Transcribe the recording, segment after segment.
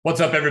What's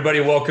up,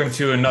 everybody? Welcome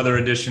to another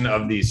edition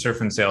of the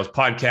Surf and Sales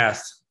Podcast.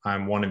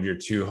 I'm one of your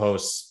two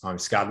hosts. I'm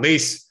Scott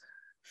Leese,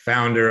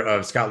 founder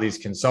of Scott Leese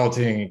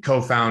Consulting,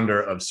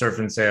 co-founder of Surf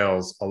and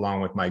Sales,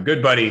 along with my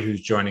good buddy who's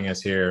joining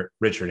us here,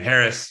 Richard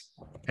Harris.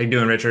 How you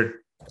doing, Richard?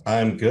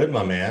 I'm good,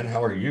 my man.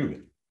 How are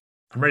you?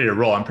 I'm ready to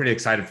roll. I'm pretty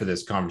excited for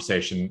this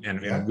conversation,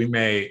 and we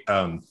may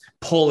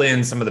pull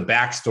in some of the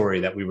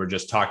backstory that we were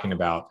just talking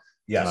about.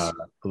 Yes,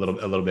 a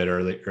little bit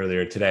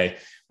earlier today.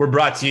 We're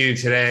brought to you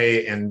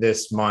today and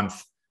this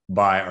month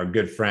by our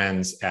good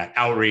friends at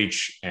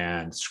Outreach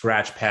and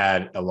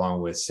Scratchpad, along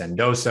with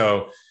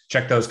Sendoso.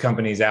 Check those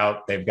companies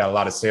out. They've got a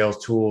lot of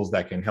sales tools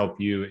that can help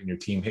you and your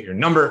team hit your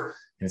number,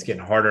 and it's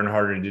getting harder and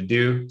harder to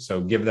do. So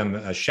give them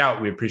a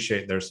shout. We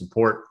appreciate their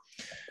support.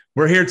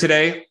 We're here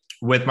today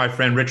with my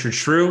friend Richard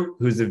Shrew,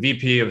 who's the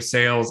VP of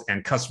Sales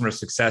and Customer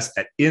Success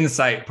at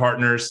Insight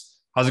Partners.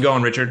 How's it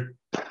going, Richard?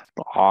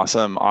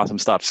 Awesome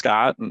stuff,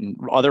 Scott. And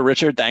other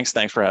Richard, thanks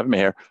for having me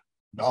here.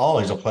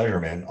 Always a pleasure,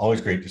 man.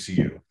 Always great to see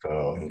you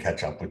and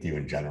catch up with you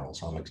in general.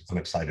 So I'm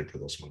excited for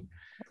this one.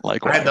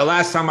 Likewise. The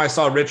last time I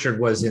saw Richard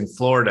was in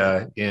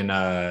Florida in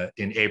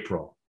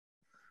April.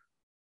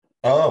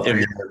 Oh,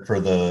 for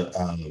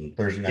the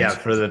Thursday night. Yeah,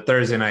 for the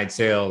Thursday night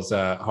sales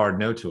hard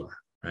no tour,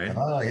 right?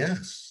 Oh,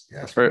 yes.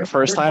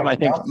 First time, I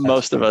think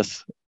most of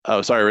us.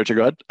 Oh, sorry, Richard.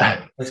 Go ahead.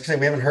 I was going to say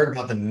we haven't heard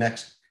about the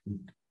next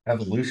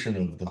evolution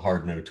of the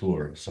hard no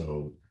tour.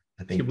 So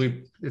I think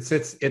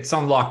it's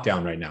on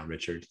lockdown right now,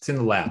 Richard. It's in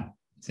the lab.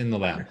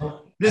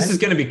 This is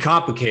going to be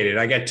complicated.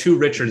 I got two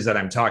Richards that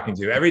I'm talking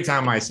to. Every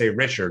time I say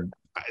Richard,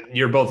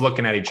 you're both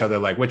looking at each other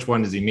like, which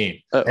one does he mean?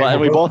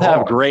 And we both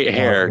have great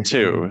hair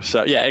too.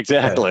 So yeah,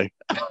 exactly.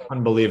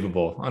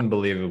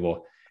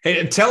 Unbelievable.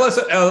 Hey, tell us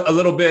a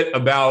little bit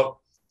about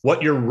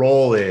what your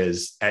role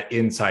is at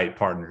Insight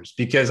Partners,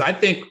 because I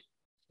think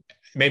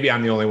maybe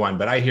I'm the only one,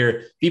 but I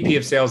hear VP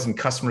of Sales and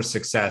Customer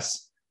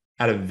Success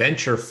at a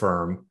venture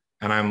firm,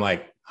 and I'm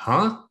like,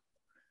 huh?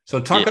 So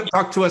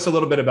talk to us a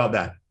little bit about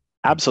that.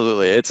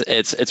 Absolutely.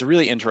 It's a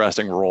really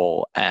interesting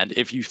role. And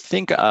if you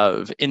think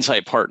of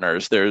Insight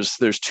Partners, there's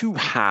two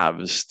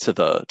halves to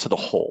the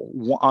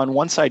whole. On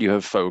one side, you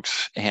have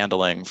folks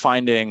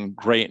finding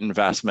great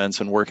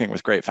investments and working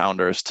with great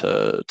founders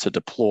to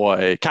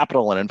deploy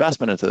capital and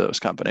investment into those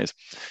companies.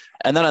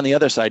 And then on the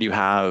other side, you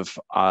have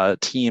a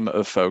team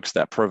of folks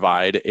that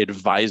provide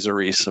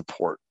advisory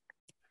support.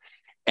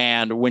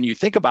 And when you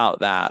think about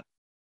that,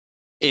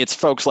 it's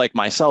folks like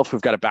myself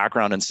who've got a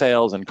background in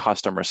sales and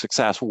customer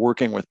success,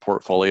 working with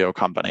portfolio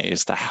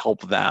companies to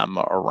help them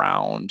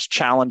around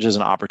challenges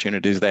and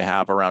opportunities they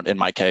have around, in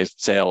my case,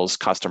 sales,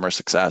 customer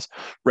success,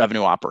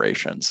 revenue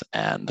operations,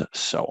 and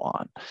so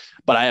on.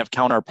 But I have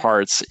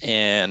counterparts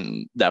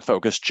in that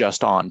focus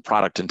just on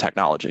product and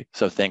technology.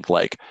 So think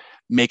like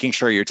making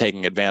sure you're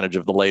taking advantage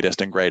of the latest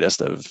and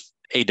greatest of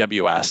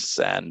AWS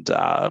and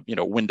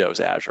Windows,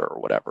 Azure, or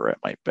whatever it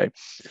might be.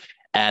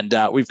 And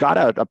we've got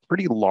a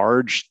pretty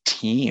large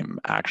team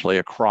actually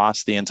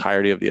across the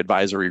entirety of the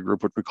advisory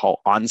group, which we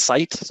call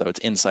Onsite. So it's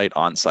Insight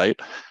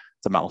Onsite.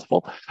 It's a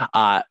mouthful.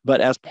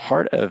 But as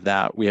part of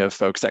that, we have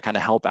folks that kind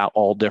of help out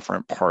all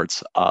different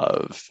parts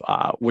of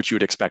what you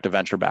would expect a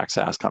venture-backed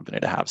SaaS company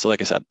to have. So like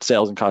I said,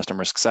 sales and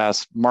customer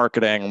success,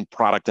 marketing,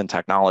 product and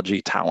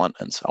technology, talent,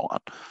 and so on.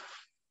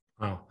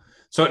 Wow.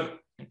 So,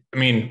 I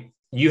mean,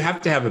 you have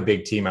to have a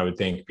big team, I would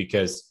think,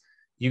 because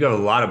you got a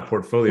lot of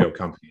portfolio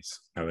companies,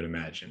 I would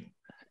imagine.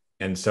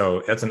 And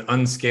so that's an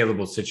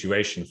unscalable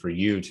situation for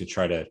you to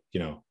try to,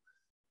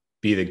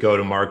 be the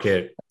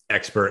go-to-market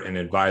expert and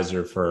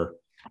advisor for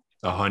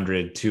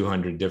 100,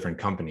 200 different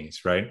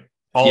companies, right?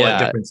 All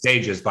at different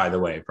stages, by the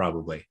way,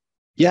 probably.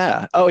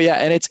 Yeah. Oh, yeah.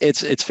 And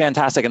it's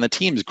fantastic. And the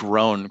team's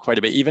grown quite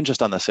a bit, even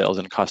just on the sales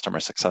and customer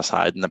success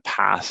side. In the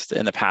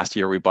past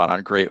year, we brought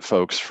on great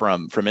folks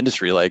from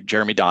industry like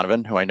Jeremy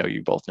Donovan, who I know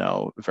you both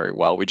know very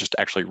well. We just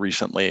actually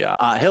recently,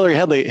 Hillary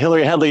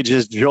Headley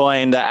just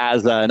joined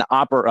as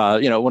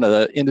one of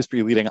the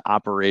industry leading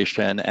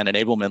operation and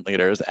enablement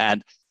leaders.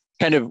 And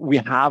kind of, we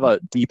have a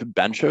deep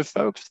bench of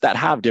folks that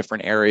have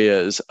different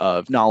areas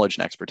of knowledge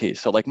and expertise.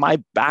 So like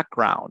my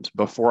background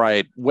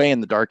way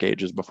in the dark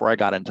ages, before I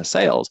got into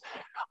sales,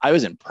 I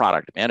was in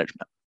product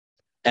management.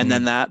 And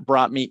then that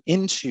brought me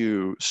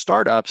into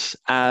startups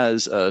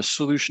as a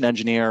solution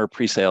engineer,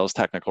 pre-sales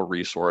technical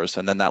resource.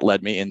 And then that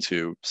led me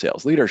into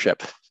sales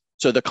leadership.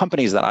 So the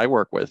companies that I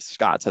work with,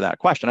 Scott, to that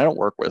question, I don't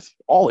work with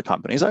all the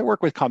companies. I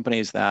work with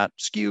companies that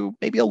skew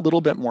maybe a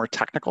little bit more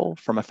technical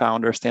from a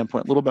founder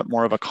standpoint, a little bit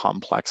more of a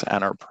complex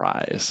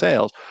enterprise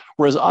sales,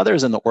 whereas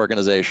others in the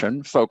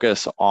organization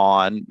focus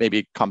on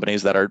maybe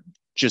companies that are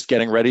just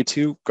getting ready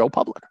to go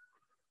public.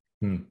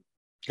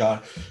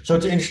 Got it. So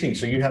it's interesting.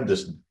 So you have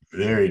this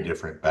very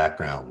different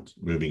background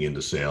moving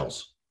into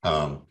sales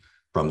from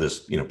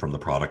the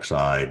product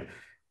side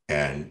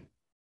and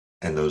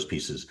those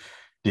pieces.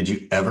 Did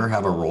you ever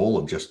have a role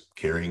of just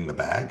carrying the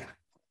bag?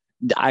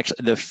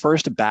 Actually, the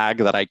first bag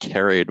that I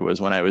carried was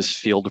when I was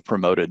field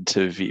promoted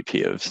to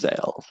VP of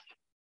sales.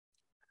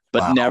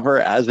 but Wow. never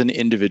as an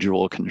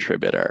individual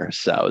contributor.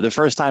 So the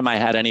first time I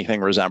had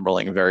anything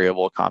resembling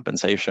variable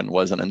compensation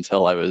wasn't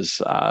until I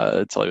was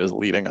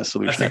leading a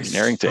solution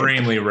engineering team.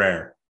 Extremely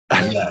rare.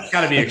 Yes.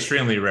 Got to be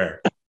extremely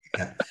rare.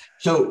 Yeah.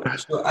 So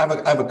I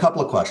have a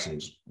couple of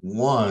questions.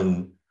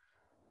 One,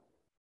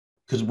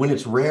 because when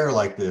it's rare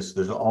like this,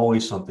 there's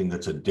always something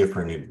that's a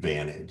different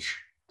advantage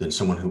than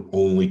someone who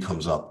only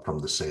comes up from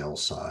the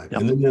sales side.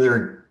 Yep. And then there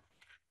are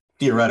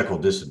theoretical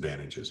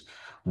disadvantages.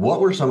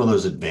 What were some of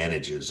those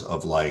advantages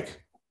of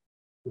like,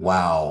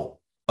 wow,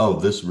 oh,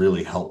 this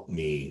really helped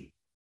me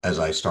as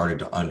I started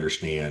to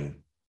understand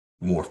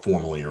more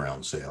formally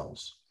around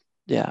sales?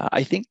 Yeah,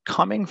 I think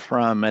coming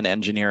from an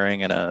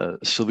engineering and a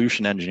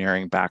solution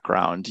engineering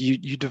background,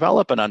 you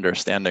develop an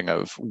understanding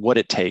of what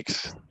it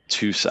takes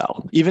to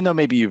sell, even though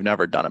maybe you've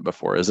never done it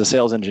before. As a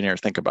sales engineer,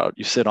 think about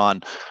you sit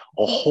on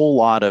a whole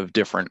lot of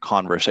different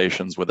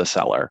conversations with a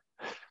seller.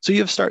 So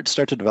you start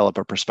to develop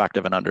a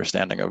perspective and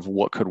understanding of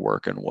what could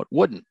work and what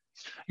wouldn't.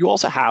 You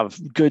also have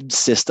good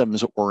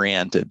systems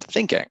oriented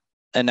thinking.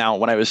 And now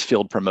when I was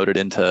field promoted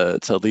into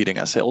leading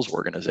a sales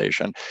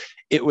organization,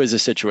 it was a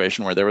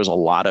situation where there was a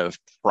lot of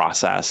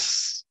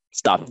process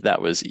stuff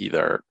that was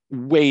either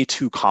way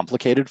too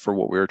complicated for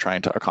what we were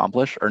trying to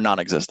accomplish or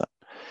non-existent.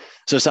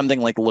 So something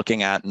like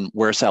looking at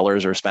where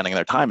sellers are spending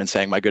their time and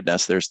saying, my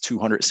goodness, there's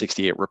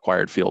 268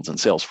 required fields in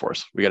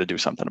Salesforce. We got to do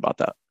something about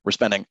that. We're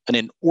spending an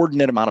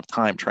inordinate amount of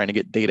time trying to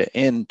get data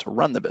in to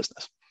run the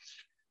business.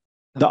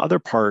 The other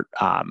part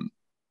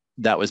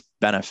that was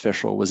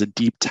beneficial was a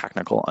deep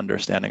technical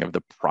understanding of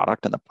the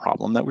product and the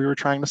problem that we were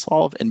trying to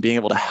solve and being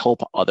able to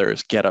help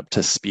others get up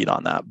to speed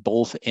on that,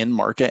 both in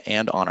market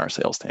and on our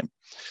sales team.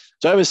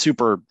 So I was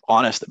super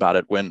honest about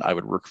it when I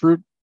would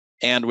recruit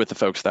and with the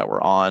folks that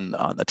were on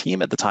the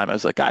team at the time. I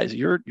was like, guys,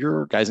 you're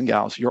guys and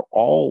gals, you're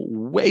all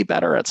way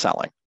better at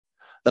selling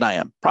than I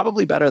am,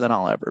 probably better than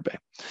I'll ever be.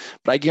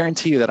 But I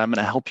guarantee you that I'm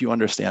going to help you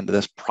understand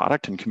this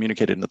product and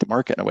communicate it into the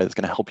market in a way that's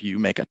going to help you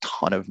make a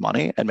ton of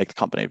money and make the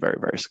company very,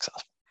 very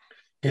successful.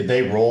 Did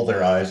they roll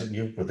their eyes at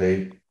you? Were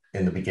they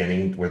in the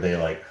beginning? Were they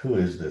like, "Who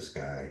is this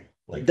guy?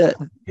 Like,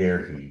 how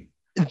dare he?"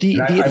 The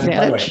advantage.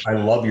 By the way, I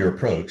love your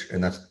approach,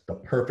 and that's the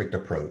perfect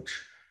approach.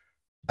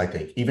 I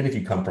think even if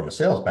you come from a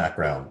sales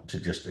background, to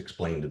just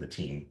explain to the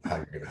team how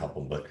you're going to help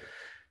them. But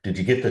did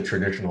you get the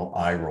traditional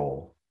eye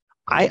roll?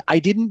 I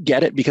didn't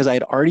get it because I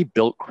had already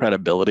built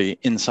credibility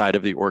inside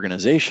of the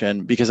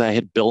organization because I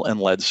had built and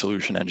led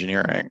solution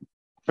engineering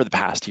for the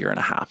past year and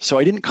a half. So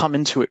I didn't come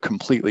into it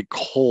completely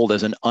cold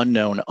as an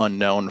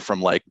unknown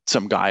from like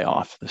some guy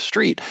off the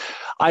street.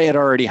 I had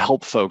already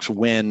helped folks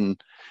win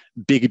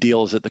big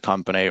deals at the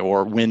company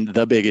or win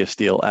the biggest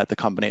deal at the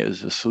company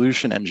as a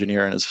solution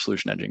engineer and as a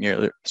solution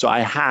engineer. So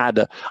I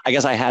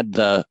guess I had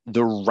the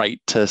right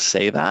to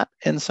say that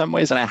in some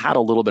ways, and I had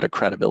a little bit of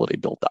credibility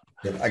built up.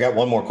 Yeah, I got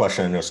one more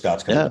question. I know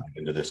Scott's going to dive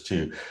into this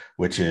too,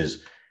 which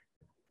is,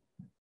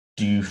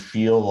 do you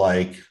feel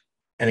like,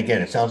 and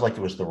again, it sounds like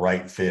it was the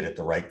right fit at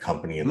the right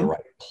company and the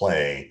right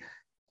play.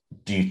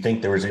 Do you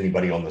think there was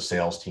anybody on the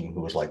sales team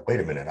who was like, wait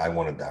a minute, I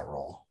wanted that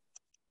role?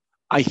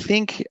 I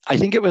think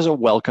it was a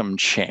welcome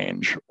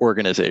change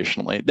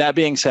organizationally. That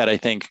being said, I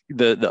think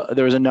there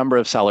was a number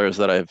of sellers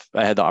that I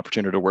had the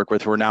opportunity to work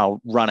with who are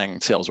now running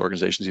sales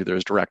organizations, either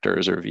as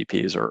directors or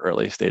VPs or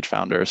early stage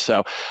founders.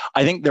 So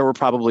I think there were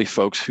probably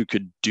folks who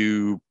could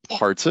do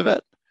parts of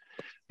it,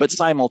 but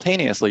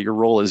simultaneously, your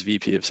role as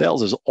VP of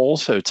sales is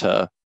also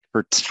to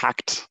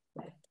protect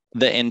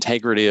the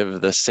integrity of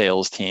the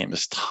sales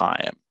team's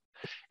time.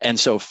 And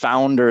so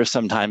founders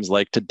sometimes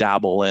like to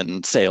dabble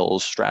in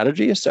sales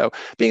strategy. So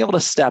being able to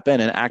step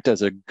in and act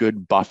as a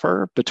good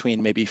buffer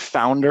between maybe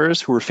founders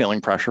who are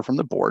feeling pressure from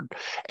the board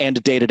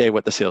and day-to-day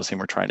what the sales team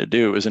were trying to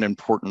do is an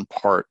important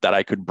part that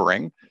I could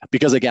bring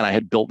because, again, I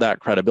had built that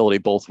credibility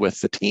both with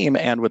the team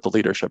and with the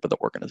leadership of the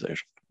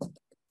organization.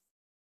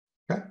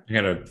 Okay. I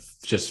got to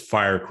just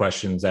fire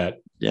questions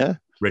at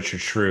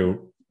Richard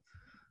Shrew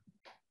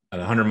at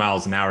 100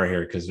 miles an hour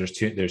here because there's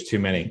too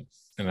many.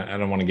 And I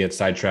don't want to get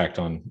sidetracked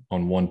on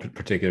one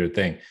particular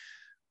thing.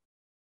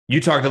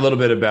 You talked a little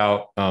bit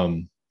about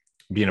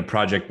being a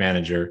project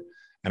manager,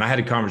 and I had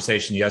a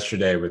conversation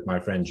yesterday with my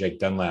friend Jake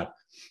Dunlap,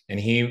 and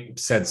he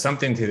said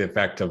something to the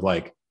effect of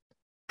like,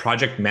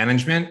 project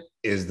management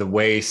is the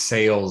way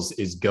sales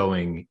is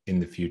going in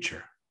the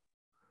future.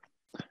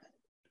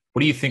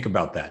 What do you think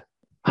about that?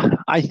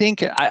 I think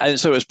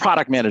so. It was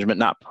product management,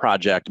 not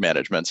project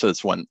management. So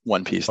it's one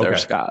piece there,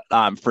 Scott.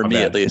 For me,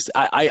 at least,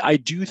 I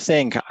do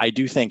think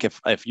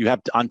if you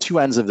have on two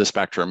ends of the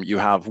spectrum, you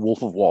have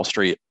Wolf of Wall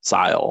Street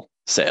style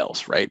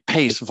sales, right?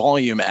 Pace,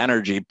 volume,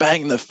 energy,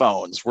 bang the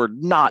phones. We're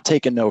not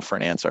taking no for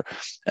an answer.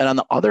 And on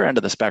the other end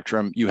of the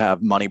spectrum, you have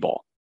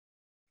Moneyball.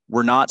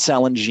 We're not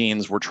selling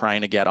jeans. We're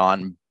trying to get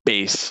on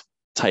base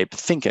type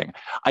thinking.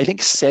 I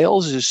think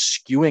sales is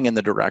skewing in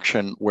the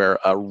direction where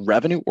a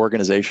revenue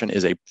organization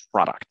is a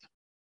product.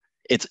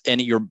 And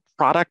your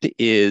product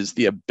is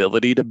the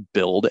ability to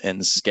build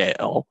and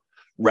scale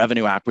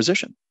revenue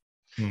acquisition.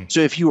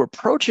 So if you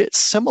approach it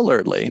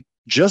similarly,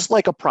 just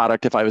like a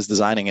product, if I was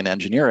designing and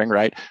engineering,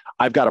 right?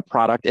 I've got a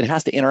product, it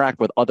has to interact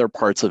with other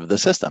parts of the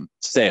system.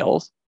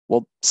 Sales,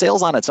 well,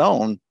 sales on its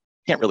own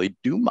can't really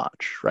do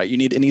much, right?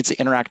 It needs to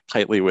interact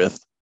tightly with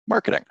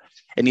marketing.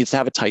 It needs to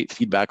have a tight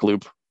feedback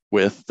loop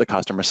with the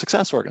customer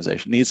success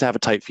organization. It needs to have a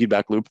tight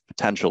feedback loop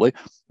potentially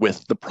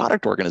with the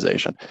product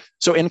organization.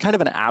 So in kind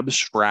of an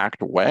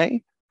abstract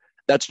way,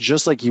 that's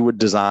just like you would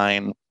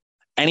design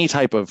any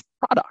type of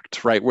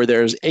product, right? Where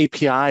there's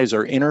APIs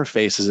or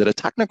interfaces at a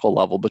technical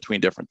level between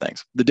different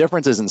things. The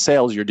difference is in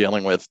sales, you're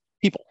dealing with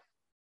people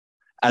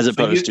as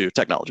opposed to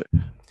technology.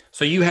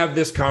 So you have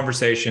this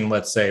conversation,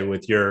 let's say,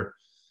 with your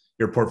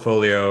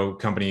portfolio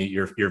company,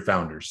 your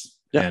founders.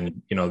 Yeah.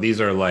 And these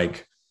are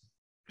like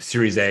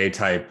Series A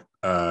type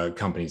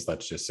companies,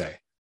 let's just say.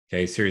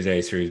 Okay, Series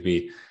A, Series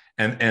B.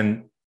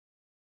 And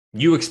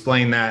you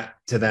explain that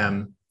to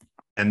them,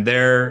 and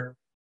their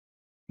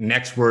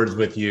next words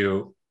with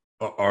you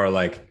are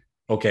like,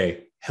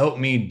 okay, help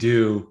me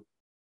do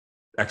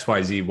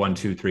XYZ 1,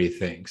 2, 3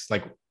 things.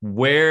 Like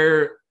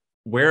where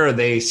are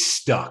they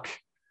stuck?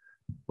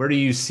 Where do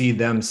you see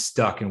them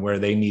stuck and where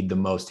they need the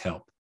most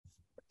help?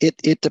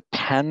 It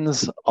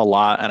depends a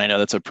lot. And I know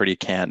that's a pretty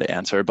canned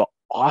answer, but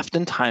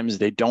oftentimes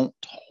they don't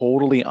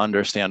totally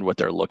understand what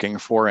they're looking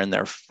for in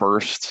their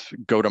first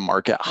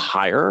go-to-market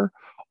hire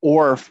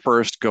or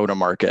first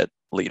go-to-market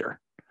leader.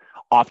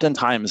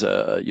 Oftentimes,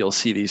 you'll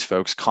see these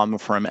folks come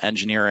from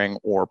engineering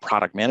or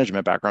product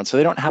management background, so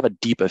they don't have a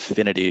deep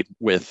affinity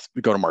with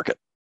go-to-market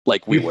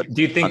like we would.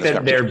 Do you think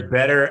that they're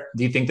better?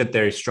 Do you think that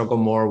they struggle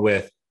more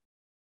with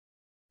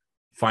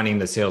finding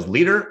the sales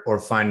leader or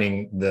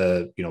finding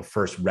the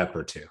first rep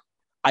or two?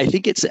 I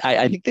think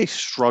they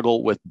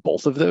struggle with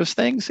both of those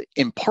things,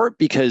 in part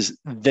because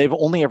they've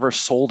only ever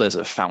sold as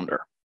a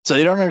founder, so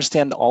they don't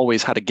understand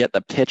always how to get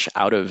the pitch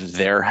out of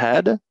their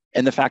head.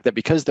 And the fact that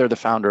because they're the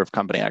founder of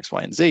company X,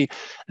 Y, and Z,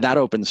 that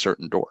opens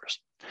certain doors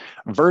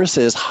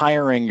versus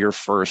hiring your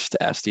first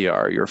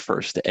SDR, your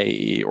first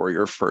AE, or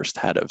your first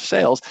head of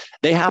sales.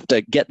 They have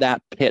to get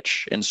that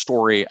pitch and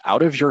story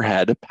out of your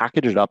head,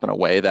 package it up in a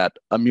way that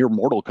a mere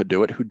mortal could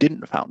do it who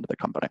didn't found the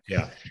company.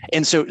 Yeah.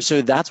 And so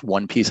that's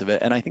one piece of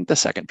it. And I think the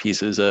second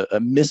piece is a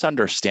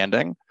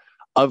misunderstanding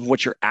of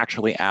what you're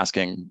actually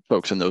asking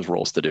folks in those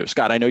roles to do.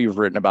 Scott, I know you've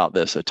written about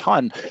this a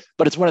ton,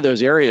 but it's one of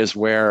those areas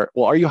where,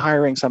 well, are you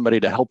hiring somebody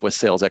to help with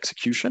sales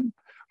execution?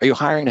 Are you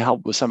hiring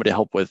somebody to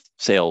help with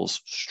sales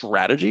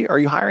strategy? Are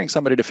you hiring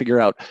somebody to figure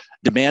out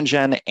demand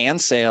gen and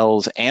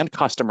sales and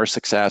customer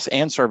success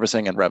and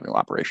servicing and revenue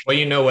operations? Well,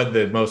 you know what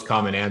the most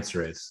common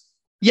answer is.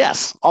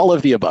 Yes, all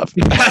of the above.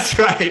 That's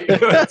right.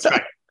 That's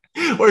right.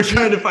 We're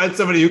trying to find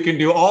somebody who can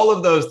do all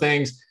of those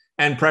things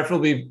and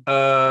preferably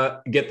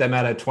get them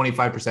at a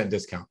 25%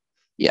 discount.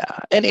 Yeah,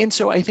 and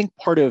so I think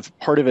part of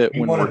it.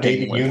 You want a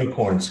baby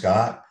unicorn,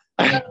 Scott?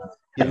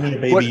 Give me a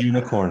baby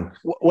unicorn.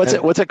 What's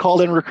it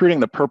called in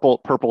recruiting? The purple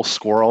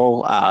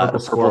squirrel, purple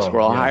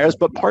squirrel hires.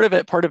 But part of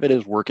it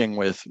is working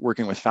with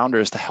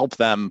founders to help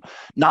them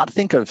not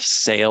think of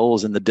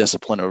sales and the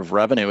discipline of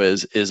revenue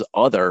is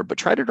other, but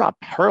try to draw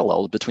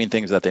parallels between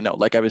things that they know.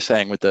 Like I was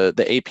saying with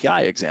the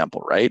API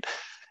example, right?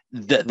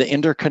 The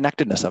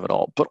interconnectedness of it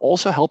all, but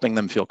also helping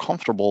them feel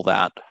comfortable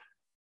that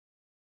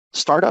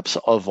startups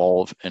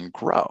evolve and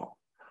grow.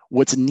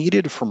 What's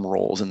needed from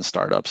roles in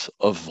startups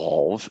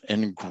evolve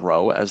and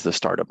grow as the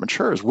startup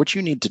matures. What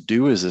you need to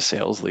do as a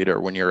sales leader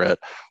when you're at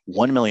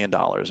 $1 million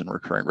in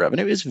recurring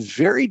revenue is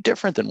very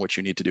different than what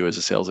you need to do as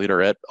a sales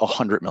leader at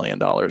 $100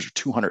 million or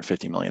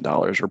 $250 million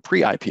or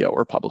pre-IPO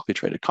or publicly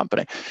traded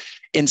company.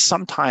 And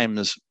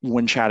sometimes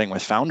when chatting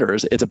with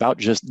founders, it's about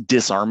just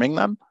disarming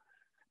them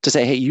to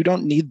say, hey, you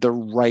don't need the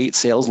right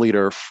sales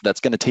leader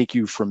that's going to take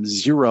you from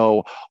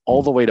zero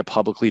all the way to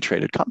publicly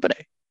traded company.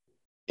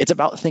 It's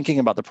about thinking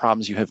about the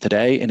problems you have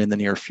today and in the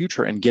near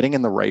future and getting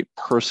in the right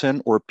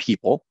person or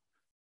people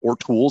or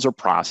tools or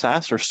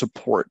process or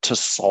support to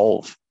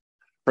solve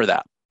for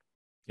that.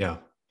 Yeah.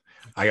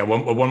 I got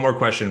one more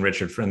question,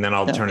 Richard, and then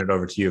I'll turn it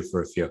over to you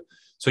for a few.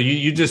 So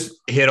you just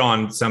hit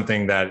on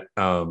something that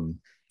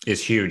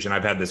is huge. And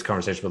I've had this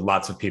conversation with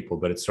lots of people,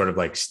 but it's sort of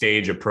like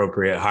stage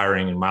appropriate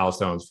hiring and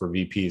milestones for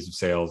VPs of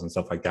sales and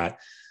stuff like that.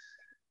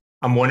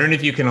 I'm wondering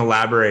if you can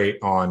elaborate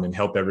on and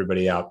help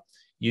everybody out.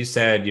 You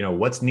said,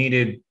 what's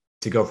needed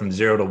to go from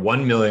 0 to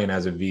 1 million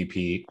as a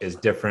VP is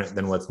different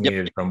than what's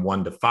needed from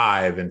 1 to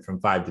 5 and from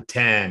 5 to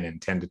 10 and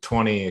 10 to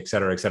 20, et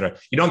cetera, et cetera.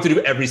 You don't have to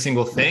do every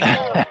single thing.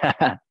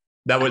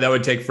 that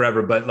would take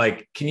forever. But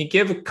can you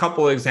give a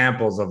couple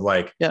examples of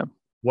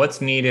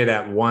what's needed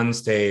at one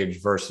stage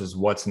versus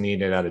what's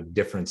needed at a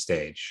different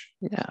stage?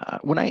 Yeah.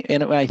 When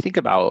I think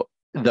about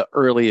the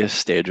earliest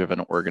stage of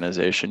an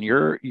organization,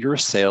 your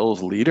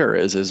sales leader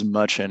is as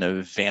much an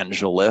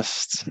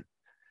evangelist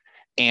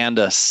and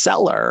a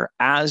seller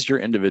as your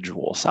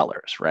individual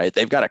sellers, right?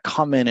 They've got to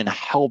come in and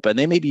help, and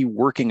they may be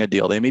working a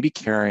deal. They may be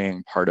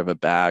carrying part of a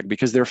bag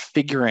because they're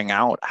figuring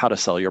out how to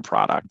sell your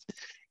product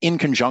in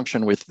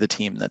conjunction with the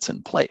team that's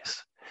in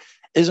place.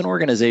 as an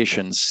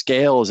organization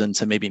scales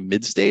into maybe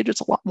mid-stage, it's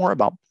a lot more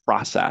about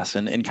process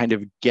and kind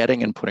of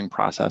getting and putting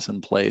process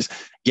in place,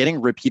 getting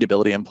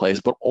repeatability in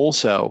place, but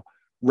also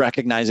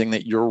recognizing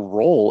that your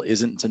role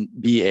isn't to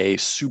be a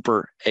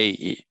super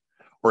AE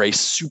or a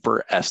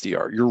super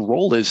SDR. Your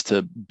role is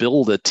to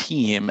build a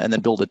team and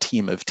then build a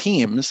team of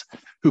teams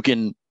who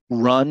can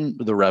run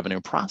the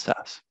revenue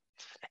process.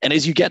 And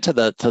as you get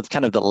to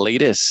kind of the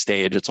latest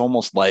stage, it's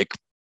almost like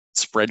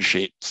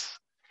spreadsheets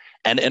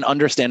and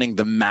understanding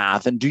the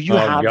math. And do you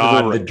have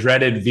the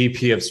dreaded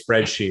VP of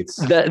spreadsheets?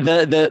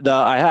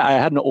 I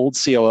had an old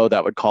COO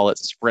that would call it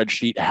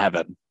spreadsheet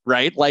heaven,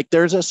 right? Like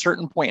there's a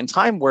certain point in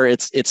time where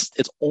it's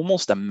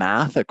almost a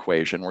math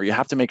equation where you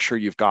have to make sure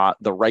you've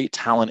got the right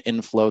talent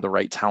inflow, the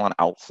right talent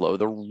outflow,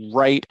 the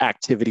right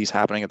activities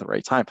happening at the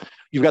right time.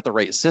 You've got the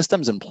right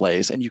systems in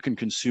place, and you can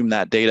consume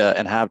that data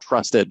and have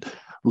trusted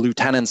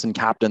lieutenants and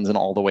captains and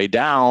all the way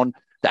down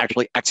to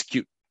actually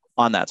execute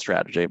on that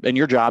strategy. And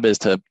your job is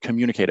to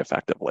communicate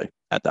effectively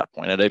at that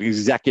point at an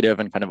executive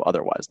and kind of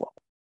otherwise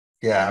level.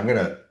 Yeah, I'm going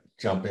to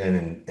jump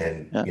in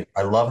and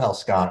I love how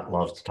Scott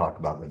loves to talk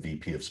about the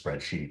VP of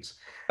spreadsheets.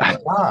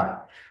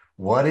 Scott,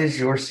 what is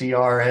your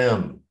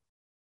CRM?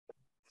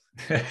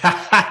 A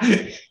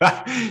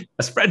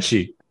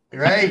spreadsheet.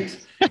 Right.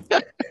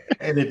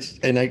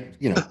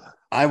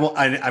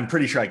 I'm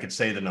pretty sure I could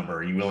say the number.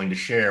 Are you willing to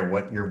share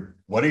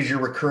what is your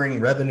recurring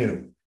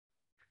revenue?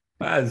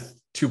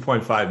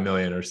 2.5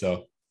 million or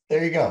so.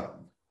 There you go.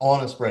 On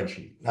a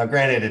spreadsheet. Now,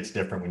 granted, it's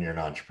different when you're an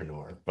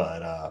entrepreneur,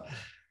 but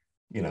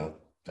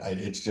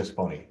it's just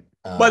funny.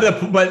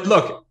 But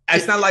look,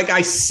 it's not like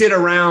I sit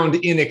around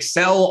in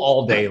Excel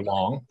all day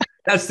long.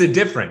 That's the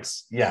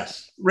difference.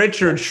 Yes.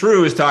 Richard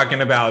Shrew is talking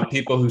about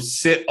people who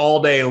sit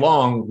all day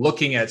long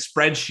looking at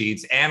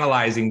spreadsheets,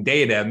 analyzing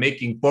data,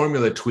 making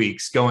formula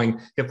tweaks, going,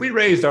 if we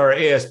raised our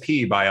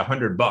ASP by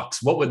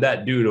 $100, what would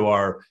that do to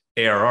our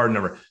ARR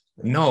number?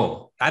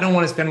 No, I don't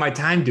want to spend my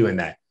time doing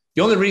that.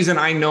 The only reason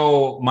I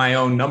know my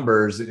own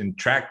numbers and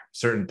track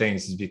certain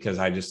things is because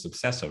I just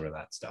obsess over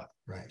that stuff.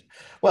 Right.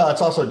 Well,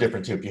 it's also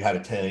different too. If you had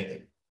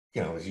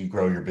as you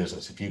grow your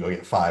business, if you go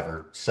get 5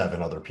 or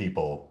 7 other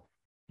people,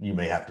 you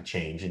may have to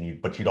change.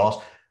 But you'd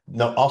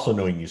also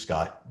knowing you,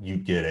 Scott, you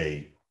get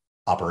a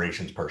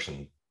operations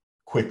person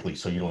quickly,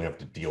 so you don't have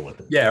to deal with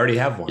it. Yeah, I already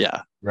have one.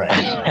 Yeah.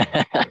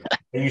 Right.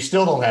 And you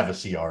still don't have a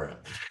CRM.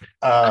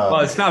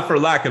 Well, it's not for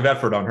lack of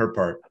effort on her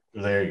part.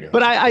 There you go.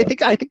 But I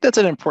think that's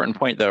an important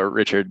point, though,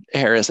 Richard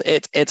Harris.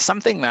 It's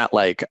something that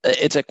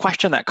it's a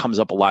question that comes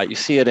up a lot. You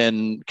see it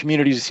in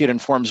communities, you see it in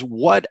forums.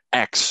 What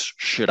X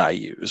should I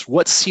use?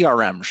 What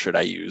CRM should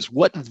I use?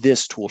 What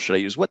this tool should I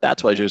use? What that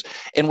tool I use?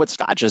 And what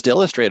Scott just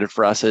illustrated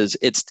for us is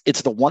it's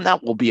the one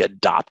that will be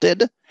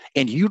adopted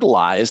and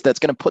utilized. That's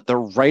going to put the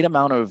right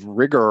amount of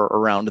rigor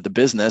around the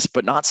business,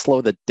 but not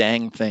slow the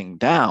dang thing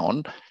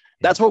down.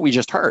 That's what we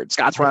just heard.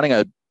 Scott's running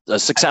a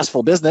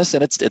successful business,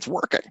 and it's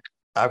working.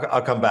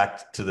 I'll come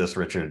back to this,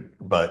 Richard,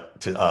 but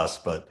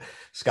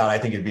Scott, I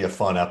think it'd be a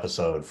fun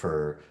episode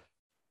for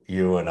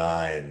you and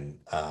I and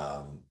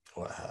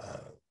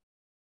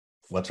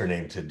what's her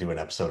name to do an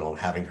episode on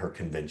having her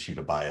convince you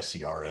to buy a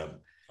CRM.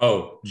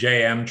 Oh,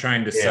 JM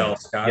trying to sell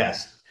Scott.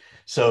 Yes.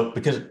 So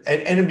and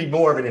it'd be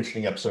more of an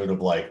interesting episode of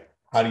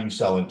how do you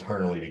sell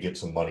internally to get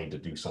some money to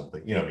do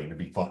something? It'd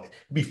be fun. It'd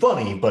be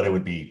funny, but it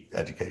would be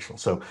educational.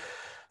 So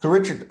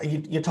Richard,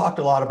 you talked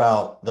a lot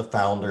about the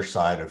founder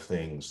side of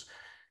things.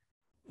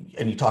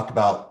 And you talked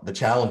about the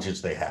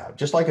challenges they have.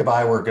 Just like if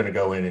I were going to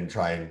go in and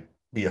try and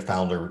be a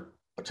founder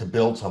to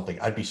build something,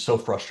 I'd be so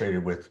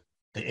frustrated with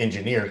the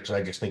engineers because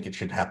I just think it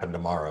should happen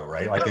tomorrow,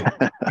 right?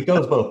 It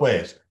goes both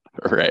ways.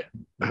 Right.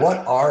 What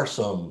are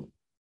some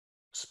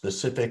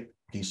specific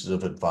pieces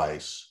of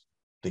advice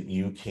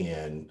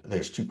that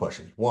there's 2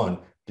 questions. One,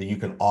 that you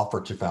can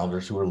offer to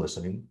founders who are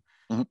listening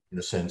in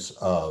the sense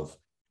of,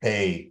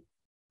 hey,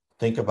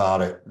 think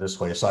about it this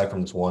way, aside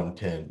from this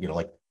 110,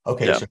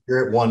 okay, so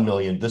you're at 1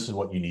 million. This is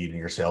what you need in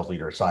your sales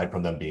leader, aside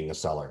from them being a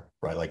seller,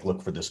 right?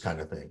 Look for this kind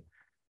of thing.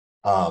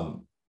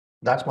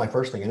 That's my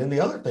first thing. And then the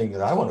other thing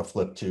that I want to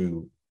flip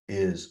to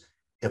is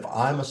if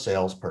I'm a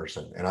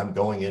salesperson and I'm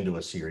going into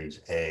a series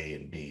A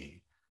and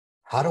B,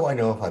 how do I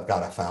know if I've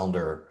got a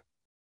founder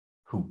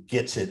who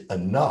gets it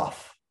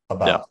enough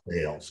about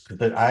sales?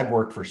 Because I've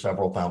worked for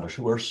several founders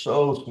who are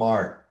so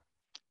smart,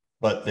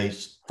 but they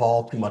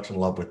fall too much in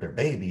love with their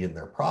baby and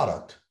their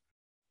product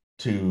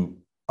to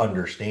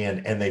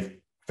understand, and they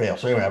fail.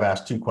 So anyway, I've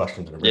asked 2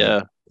 questions in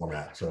a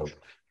format. So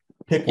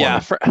pick one. Yeah.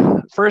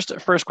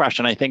 First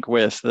question, I think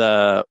with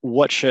the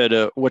what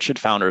should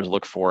founders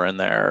look for in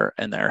their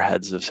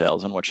heads of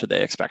sales, and what should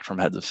they expect from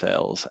heads of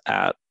sales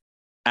at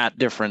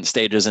different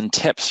stages, and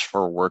tips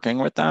for working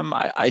with them.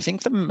 I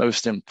think the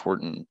most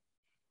important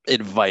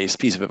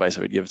piece of advice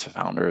I would give to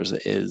founders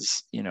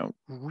is,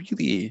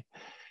 really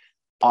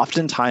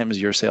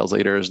oftentimes your sales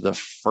leader is the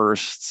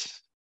first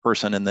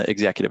person in the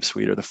executive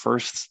suite or the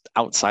first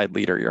outside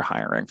leader you're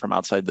hiring from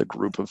outside the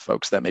group of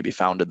folks that maybe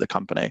founded the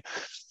company.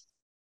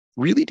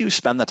 Really do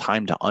spend the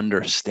time to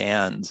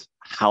understand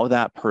how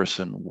that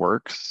person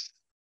works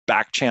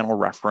back channel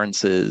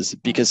references,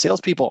 because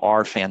salespeople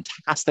are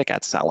fantastic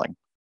at selling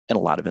in a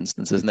lot of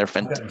instances, and they're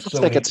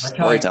fantastic at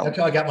storytelling. That's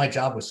how I got my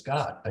job with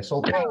Scott. I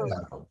sold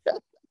the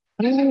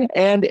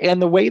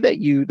and the way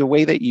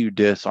that you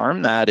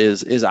disarm that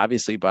is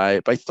obviously by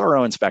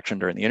thorough inspection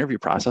during the interview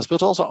process, but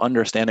it's also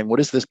understanding what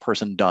has this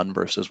person done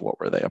versus what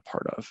were they a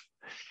part of.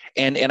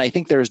 And I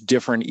think there's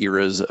different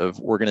eras of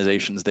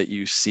organizations that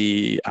you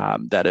see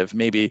that have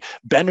maybe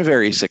been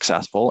very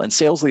successful, and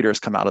sales leaders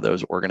come out of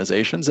those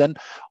organizations, and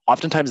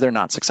oftentimes they're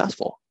not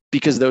successful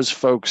because those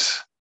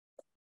folks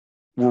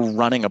were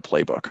running a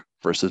playbook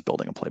versus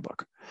building a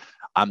playbook.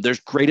 There's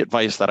great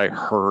advice that I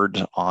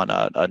heard on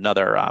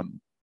another. It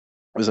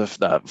was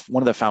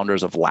one of the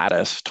founders of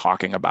Lattice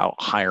talking about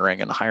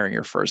hiring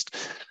your first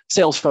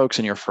sales folks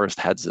and your first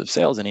heads of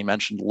sales, and he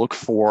mentioned look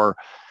for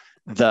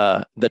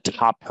the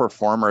top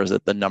performers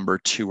at the number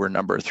 2 or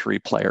number 3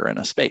 player in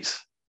a space.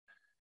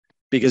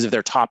 Because if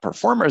they're top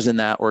performers in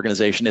that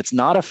organization, it's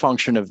not a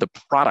function of the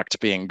product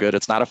being good.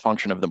 It's not a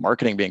function of the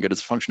marketing being good.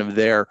 It's a function of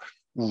their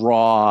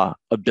raw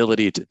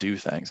ability to do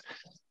things.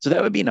 So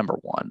that would be number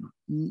 1.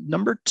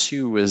 Number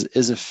 2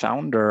 is a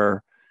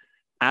founder,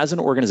 as an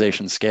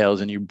organization scales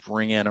and you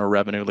bring in a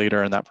revenue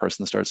leader and that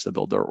person starts to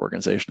build their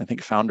organization, I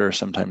think founders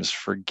sometimes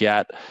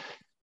forget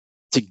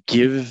to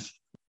give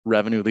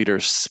revenue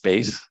leaders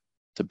space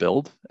to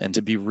build and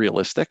to be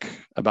realistic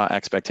about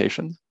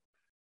expectations,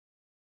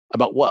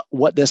 about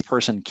what this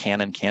person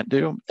can and can't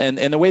do. And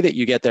the way that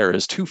you get there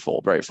is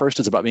twofold, right? First,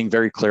 it's about being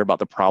very clear about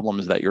the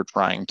problems that you're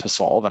trying to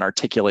solve and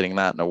articulating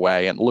that in a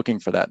way and looking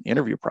for that in the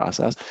interview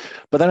process.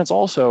 But then it's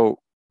also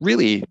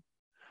really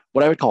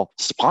what I would call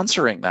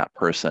sponsoring that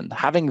person,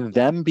 having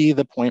them be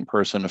the point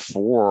person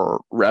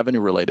for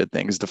revenue related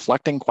things,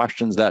 deflecting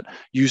questions that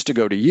used to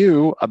go to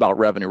you about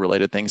revenue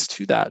related things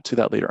to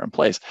that leader in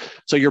place.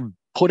 So you're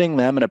putting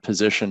them in a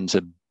position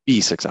to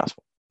be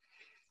successful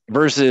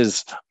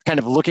versus kind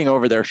of looking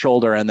over their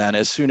shoulder. And then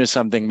as soon as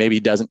something maybe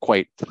doesn't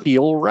quite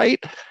feel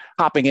right,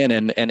 hopping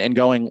in and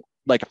going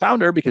like a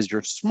founder, because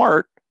you're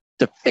smart,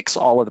 to fix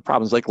all of the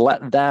problems. Like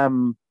let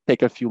them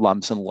take a few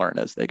lumps and learn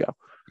as they go.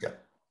 Yeah.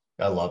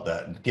 I love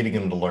that. Getting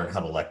them to learn how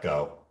to let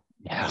go.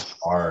 Yeah, it's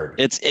hard.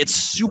 It's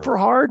super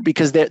hard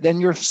because then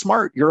you're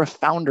smart. You're a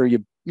founder.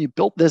 You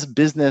built this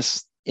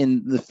business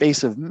in the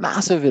face of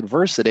massive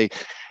adversity,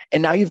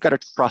 and now you've got to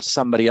trust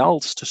somebody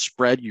else to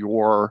spread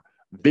your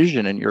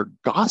vision and your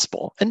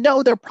gospel. And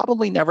no, they're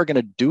probably never going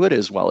to do it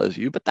as well as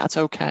you, but that's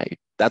okay.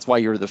 That's why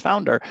you're the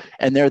founder,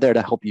 and they're there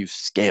to help you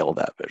scale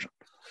that vision.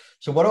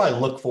 So, what do I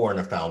look for in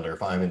a founder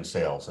if I'm in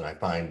sales and I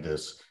find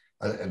this?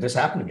 This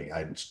happened to me.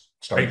 I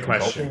started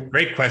consulting.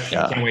 Great question.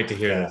 Yeah. Can't wait to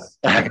hear this.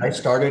 I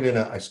started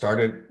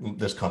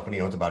this company.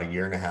 I was about 1.5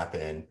 years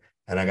in,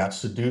 and I got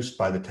seduced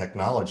by the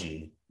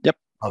technology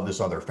of this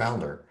other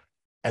founder.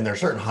 And there are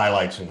certain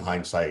highlights in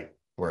hindsight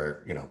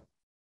where,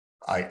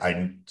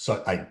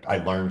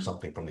 I learned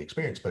something from the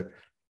experience. But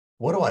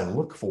what do I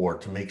look for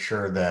to make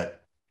sure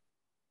that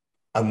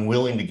I'm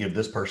willing to give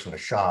this person a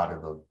shot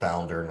as a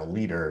founder and a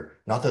leader?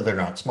 Not that they're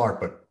not smart,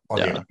 but are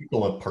they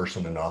people a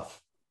person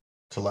enough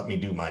to let me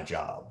do my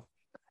job?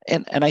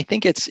 And I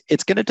think it's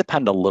going to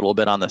depend a little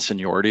bit on the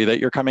seniority that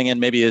you're coming in.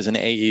 Maybe as an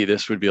AE,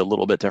 this would be a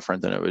little bit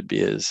different than it would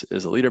be as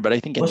a leader. But I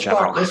think in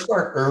general, let's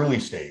start early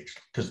stage,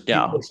 because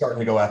people are starting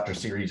to go after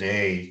Series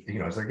A.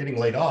 As they're getting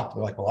laid off,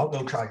 they're like, "Well, I'll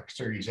go try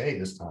Series A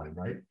this time,"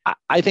 right?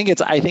 I think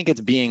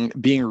it's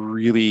being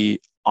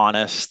really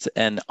honest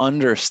and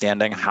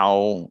understanding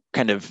how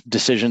kind of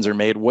decisions are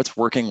made. What's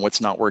working,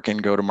 what's not working.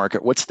 Go to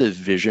market. What's the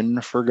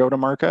vision for go to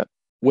market?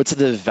 What's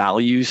the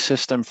value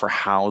system for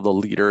how the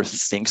leader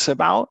thinks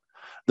about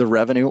the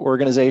revenue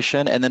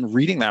organization, and then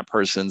reading that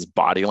person's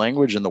body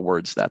language and the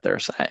words that they're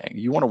saying.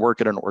 You want to work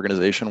at an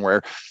organization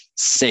where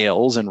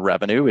sales and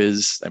revenue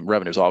is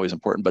always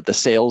important, but the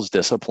sales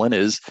discipline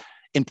is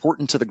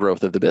important to the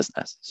growth of the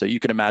business. So you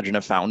can imagine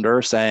a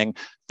founder saying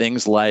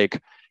things like,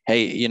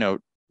 hey,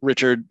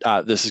 Richard,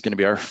 this is going to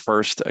be our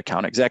first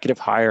account executive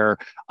hire.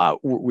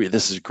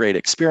 This is a great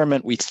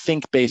experiment. We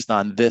think based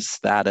on this,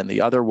 that, and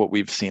the other, what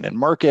we've seen in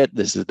market.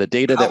 This is the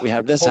data that we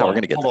have. This is how we're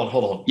going to get there.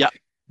 Hold on. Yeah.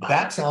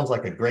 That sounds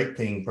like a great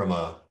thing from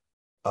a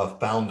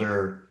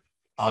founder.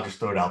 I'll just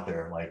throw it out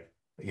there, like,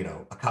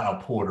 a Kyle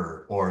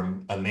Porter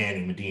or a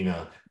Manny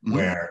Medina,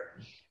 where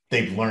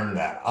they've learned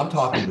that. I'm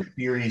talking the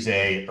Series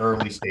A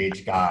early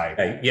stage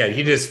guy. Yeah,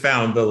 he just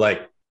found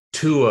the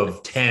 2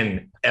 of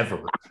 10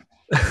 ever.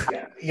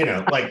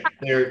 Like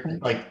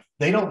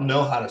they don't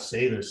know how to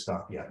say this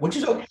stuff yet, which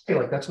is okay.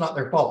 Like, that's not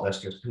their fault.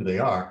 That's just who they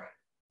are.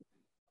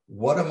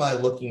 What am I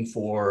looking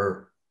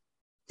for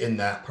in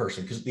that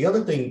person? Because the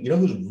other thing,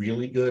 who's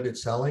really good at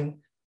selling?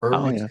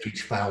 Early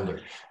stage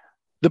founders.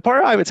 The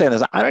part I would say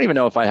is I don't even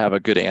know if I have a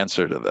good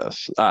answer to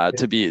this,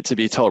 to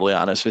be totally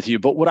honest with you.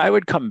 But what I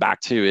would come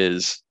back to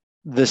is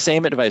the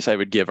same advice I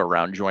would give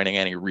around joining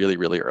any really,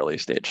 really early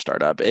stage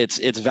startup. It's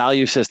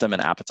value system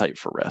and appetite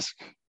for risk,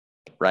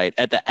 right?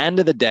 At the end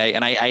of the day,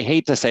 and I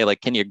hate to say,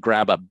 can you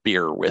grab a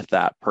beer with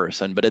that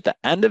person? But at the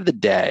end of the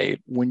day,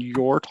 when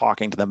you're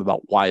talking to them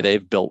about why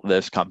they've built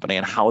this company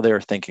and how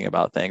they're thinking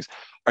about things,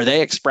 Are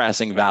they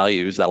expressing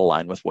values that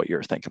align with what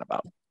you're thinking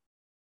about?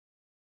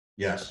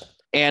 Yes.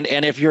 And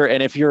if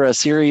you're a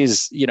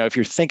series, if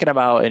you're thinking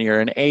about and you're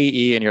an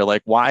AE and you're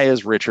like, why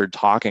is Richard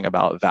talking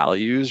about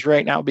values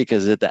right now?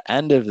 Because at the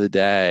end of the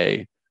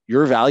day,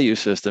 your value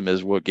system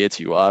is what gets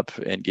you up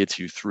and gets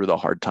you through the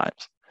hard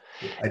times.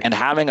 And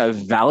having a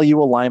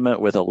value alignment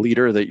with a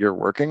leader that you're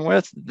working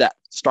with, that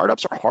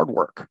startups are hard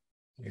work.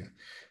 Yeah.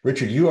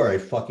 Richard, you are a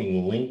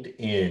fucking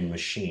LinkedIn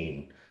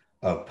machine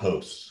of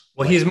posts.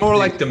 Well, he's more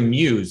like the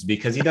muse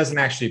because he doesn't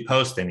actually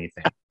post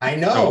anything. I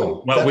know.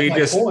 So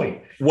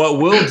what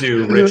we'll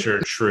do,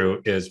 Richard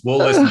Shrew, is we'll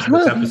listen to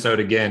this episode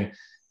again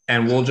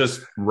and we'll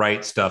just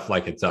write stuff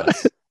like it's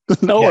us.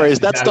 No worries.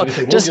 That's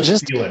exactly. Just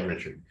steal it,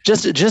 Richard.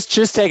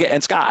 Just take it.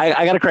 And Scott,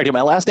 I got to correct you.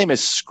 My last name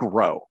is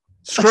Scro.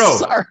 Scro.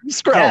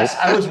 Scro. Yes,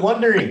 I was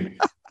wondering.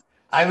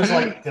 I was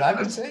like, did I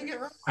been saying it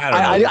wrong?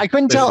 I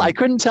couldn't tell. I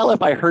couldn't tell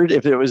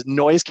if it was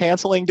noise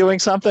canceling doing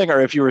something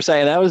or if you were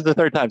saying that was the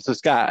third time. So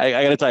Scott,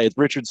 I got to tell you, it's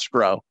Richard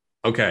Scro.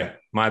 Okay,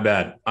 my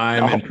bad.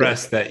 I'm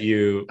impressed that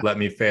you let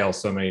me fail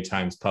so many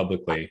times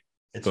publicly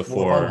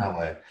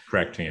before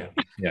correcting it.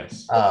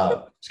 Yes,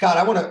 Scott,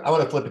 I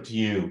want to flip it to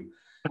you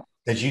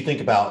as you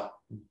think about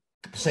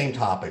the same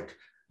topic,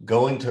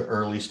 going to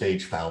early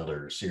stage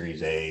founders,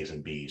 Series A's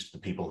and B's, the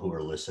people who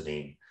are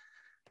listening.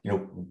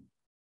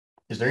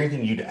 Is there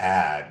anything you'd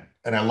add?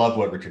 And I love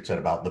what Richard said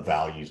about the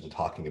values and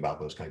talking about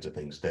those kinds of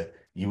things that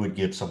you would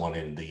give someone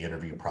in the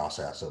interview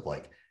process of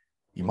like,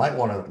 you might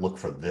want to look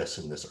for this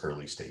in this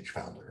early stage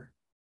founder.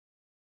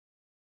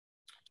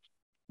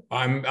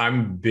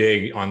 I'm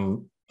big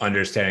on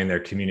understanding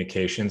their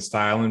communication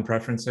style and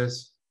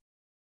preferences.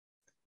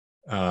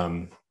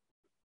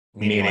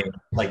 Meaning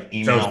like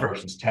email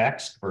versus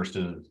text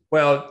versus.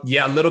 Well,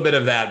 yeah, a little bit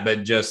of that,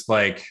 but just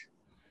like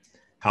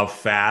how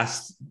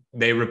fast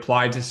they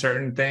reply to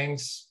certain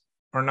things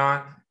or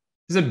not.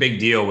 This is a big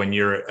deal when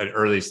you're an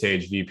early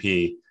stage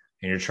VP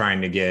and you're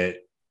trying to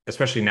get,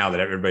 especially now that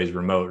everybody's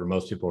remote or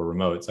most people are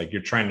remote, it's like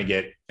you're trying to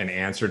get an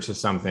answer to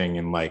something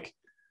and like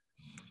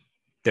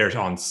they're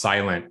on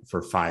silent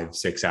for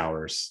 5-6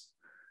 hours,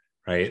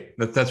 right?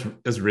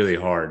 That's really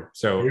hard.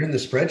 So you're in the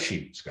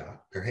spreadsheet,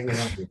 Scott. They're hanging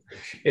out.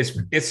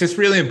 It's just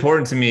really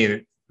important to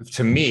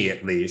me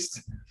at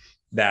least,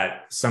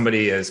 that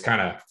somebody is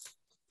kind of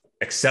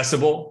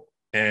accessible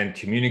and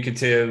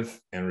communicative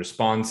and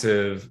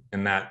responsive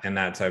and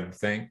that type of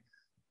thing.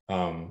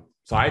 So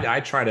I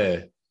try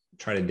to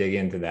dig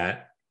into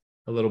that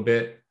a little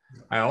bit.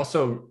 I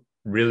also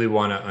really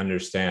want to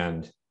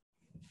understand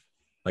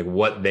like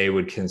what they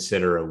would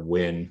consider a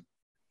win.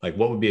 Like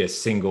what would be a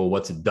single,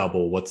 what's a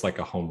double, what's like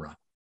a home run?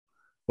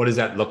 What does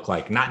that look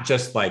like? Not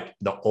just like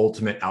the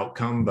ultimate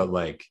outcome, but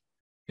like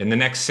in the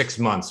next 6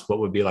 months, what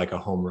would be like a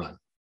home run?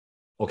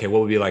 Okay,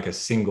 what would be like a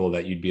single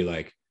that you'd be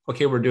like,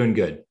 okay, we're doing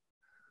good,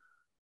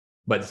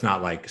 but it's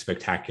not like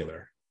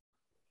spectacular.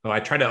 So I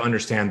try to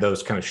understand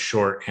those kind of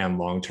short and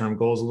long-term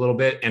goals a little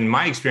bit. And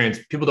my experience,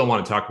 people don't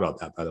want to talk about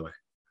that, by the way.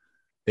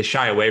 They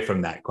shy away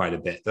from that quite a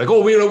bit. They're like,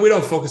 oh, we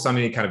don't focus on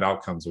any kind of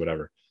outcomes or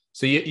whatever.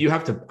 So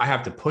I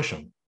have to push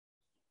them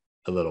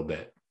a little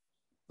bit.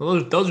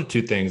 Those are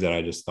two things that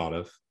I just thought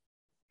of.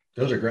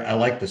 Those are great. I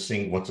like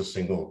what's a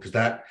single, because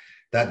that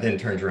then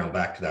turns around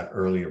back to that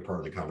earlier part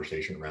of the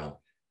conversation around,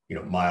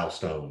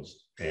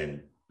 milestones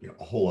and,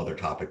 a whole other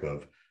topic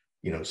of,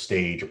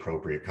 stage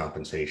appropriate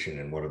compensation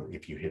and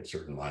if you hit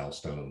certain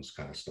milestones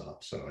kind of stuff.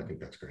 So I think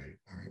that's great.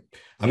 All right.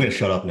 I'm going to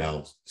shut up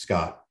now.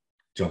 Scott,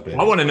 jump in.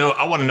 I want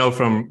to know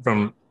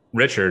from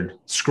Richard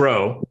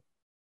Scro.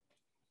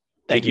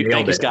 Thank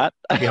you, Scott.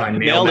 Yeah,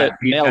 nailed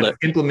it.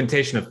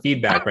 Implementation of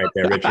feedback right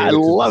there, Richard. I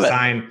love it.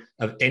 Sign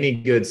of any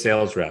good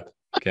sales rep.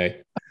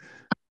 Okay.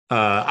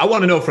 I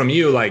want to know from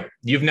you, like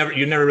you've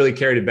never really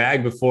carried a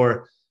bag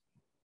before.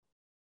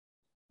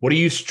 What are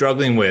you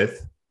struggling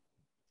with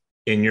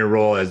in your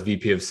role as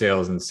VP of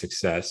Sales and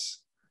Success,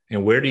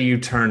 and where do you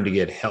turn to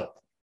get help?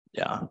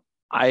 Yeah,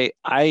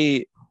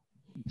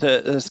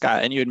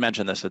 Scott, and you had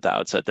mentioned this at the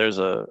outset. There's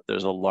a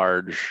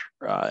large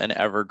and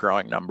ever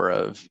growing number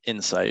of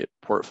insight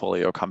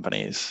portfolio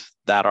companies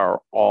that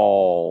are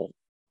all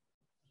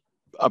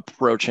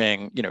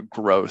approaching,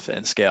 growth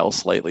and scale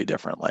slightly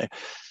differently.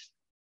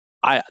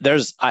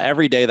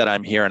 Every day that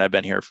I'm here, and I've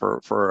been here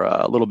for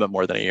a little bit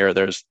more than a year,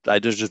 there's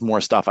just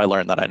more stuff I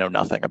learned that I know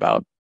nothing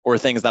about, or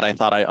things that I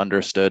thought I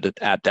understood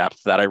at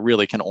depth that I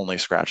really can only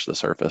scratch the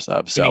surface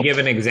of. So, can you give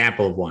an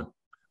example of one?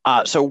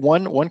 So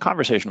one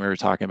conversation we were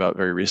talking about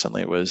very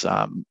recently was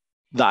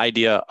the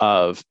idea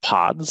of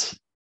pods.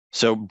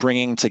 So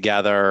bringing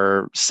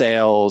together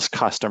sales,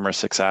 customer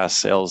success,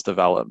 sales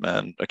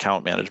development,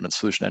 account management,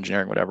 solution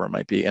engineering, whatever it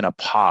might be, in a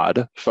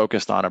pod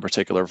focused on a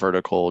particular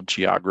vertical,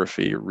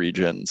 geography,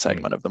 region,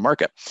 segment of the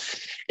market,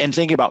 and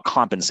thinking about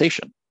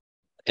compensation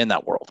in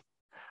that world.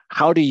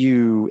 How do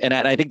you, and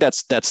I think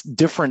that's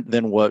different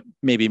than what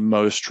maybe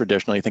most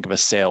traditionally think of a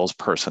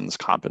salesperson's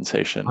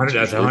compensation.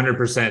 That's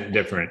 100%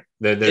 different.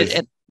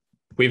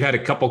 We've had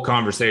a couple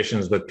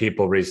conversations with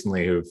people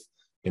recently who've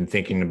been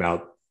thinking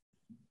about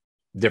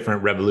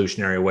different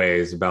revolutionary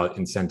ways about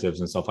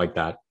incentives and stuff like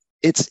that.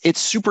 it's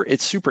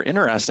super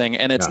interesting,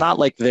 and it's not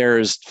like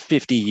there's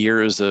 50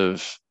 years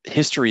of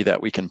history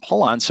that we can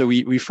pull on. So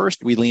we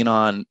lean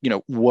on,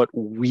 what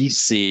we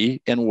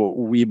see and what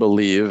we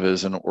believe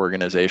as an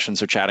organization.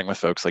 So chatting with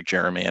folks like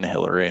Jeremy and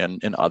Hillary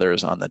and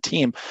others on the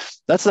team,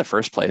 that's the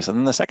first place. And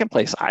then the second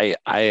place,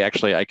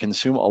 I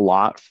consume a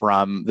lot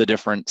from the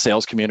different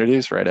sales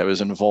communities, right? I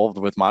was involved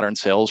with Modern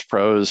Sales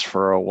Pros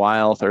for a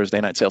while, Thursday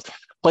Night Sales.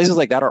 Places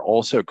like that are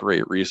also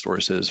great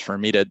resources for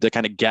me to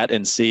kind of get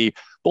and see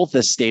both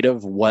the state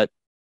of what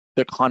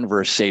the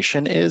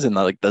conversation is and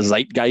the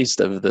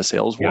zeitgeist of the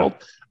sales world,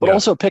 but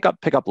also pick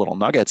up little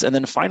nuggets. And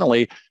then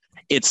finally,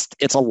 it's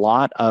a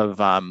lot of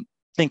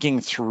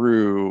thinking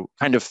through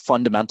kind of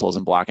fundamentals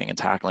and blocking and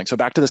tackling. So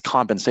back to this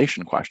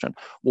compensation question.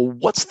 Well,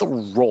 what's the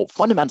role?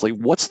 Fundamentally,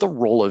 what's the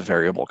role of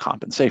variable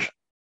compensation?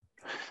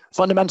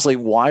 Fundamentally,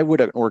 why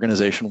would an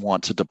organization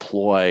want to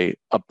deploy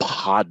a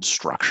pod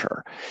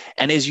structure?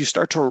 And as you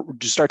start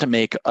to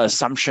make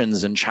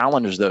assumptions and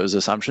challenge those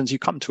assumptions, you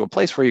come to a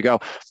place where you go,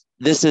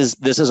 this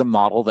is a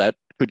model that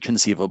could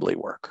conceivably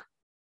work.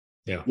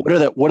 Yeah. What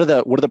are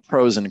the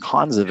pros and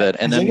cons of it?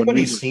 And has then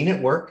anybody seen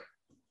it work?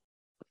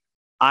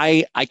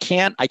 I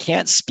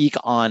can't speak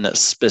on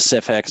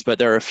specifics, but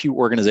there are a few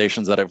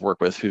organizations that I've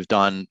worked with who've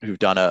done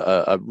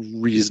a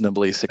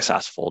reasonably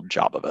successful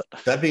job of it.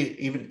 That'd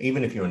be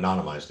even if you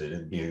anonymized it,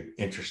 it'd be an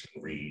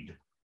interesting read,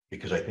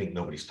 because I think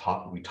we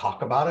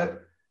talk about it,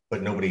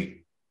 but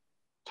nobody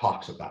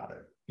talks about it.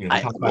 We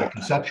talk about it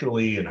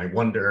conceptually, and I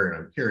wonder, and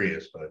I'm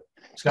curious, but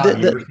Scott, have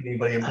you ever seen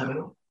anybody implement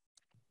it?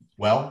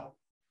 Well,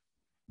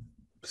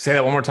 say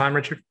that one more time,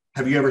 Richard.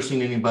 Have you ever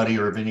seen anybody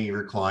or any of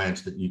your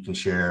clients that you can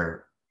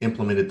share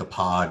implemented the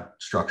pod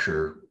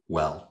structure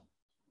well?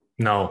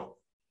 No.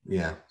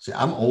 Yeah. See,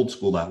 I'm old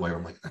school that way.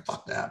 I'm like,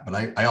 fuck that. But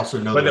I also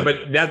know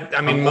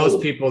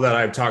most people that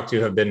I've talked to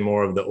have been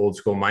more of the old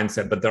school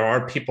mindset, but there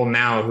are people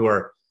now who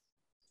are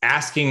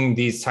asking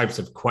these types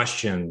of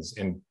questions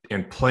and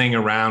playing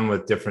around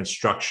with different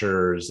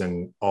structures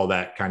and all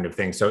that kind of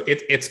thing. So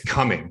it's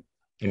coming.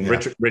 And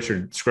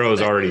Richard Scrow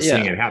is already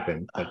seeing it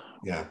happen. But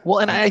yeah. Well,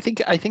 and I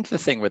think the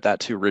thing with that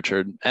too,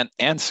 Richard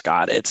and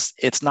Scott,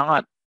 it's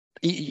not,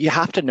 you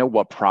have to know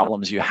what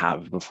problems you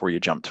have before you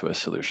jump to a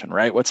solution,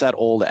 right? What's that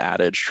old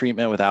adage?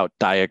 Treatment without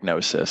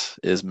diagnosis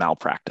is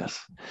malpractice.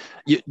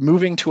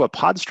 Moving to a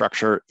pod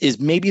structure is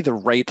maybe the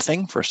right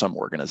thing for some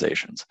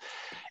organizations.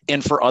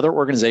 And for other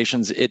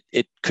organizations, it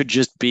could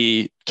just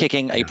be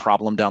kicking a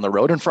problem down the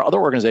road. And for other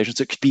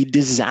organizations, it could be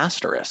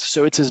disastrous.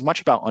 So it's as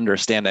much about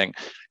understanding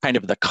kind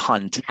of the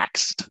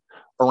context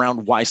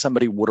around why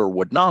somebody would or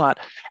would not,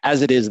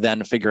 as it is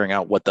then figuring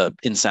out what the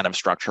incentive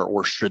structure,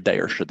 or should they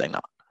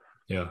not.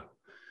 Yeah.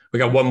 We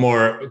got one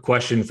more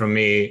question from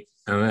me,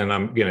 and then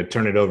I'm going to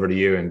turn it over to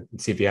you and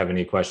see if you have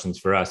any questions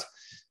for us.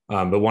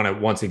 But want to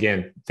once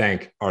again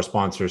thank our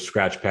sponsors,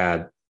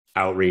 Scratchpad,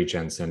 Outreach,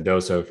 and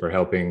Sendoso for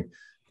helping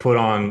put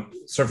on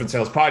Surf and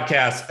Sales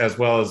podcast, as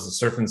well as the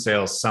Surf and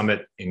Sales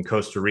Summit in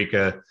Costa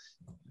Rica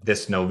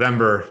this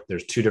November.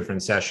 There's 2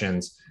 different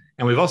sessions.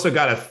 And we've also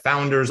got a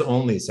founders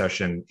only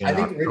session in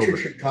October. Richard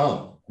should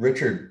come.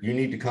 Richard, you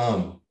need to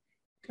come.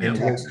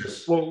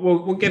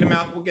 We'll get him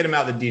out. We'll get him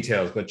out the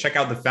details, but check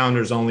out the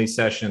founders only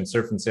session,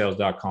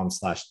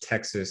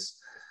 surfandsales.com/Texas.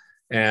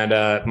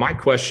 And my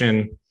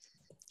question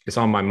is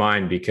on my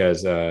mind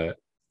because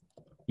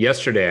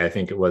yesterday, I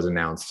think it was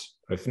announced,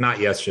 if not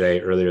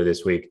yesterday, earlier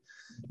this week,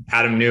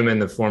 Adam Neumann,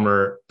 the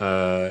former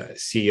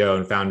CEO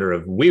and founder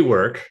of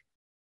WeWork,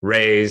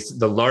 raised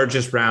the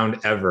largest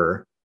round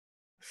ever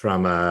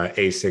from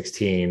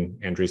A16,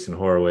 Andreessen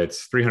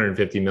Horowitz,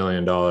 $350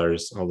 million,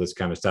 all this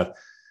kind of stuff.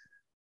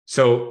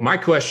 So my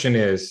question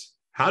is,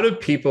 how do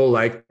people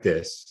like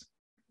this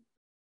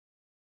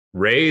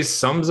raise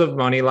sums of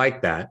money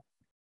like that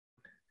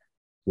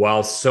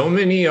while so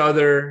many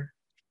other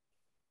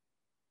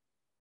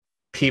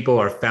people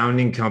are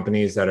founding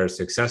companies that are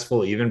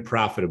successful, even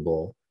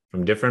profitable,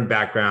 from different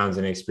backgrounds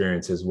and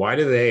experiences? Why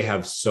do they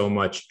have so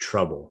much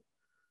trouble?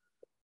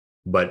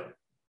 But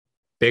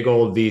big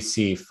old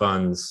VC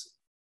funds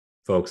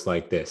folks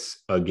like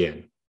this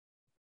again.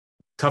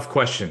 Tough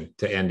question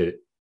to end it.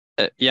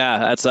 Yeah,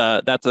 that's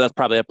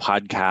probably a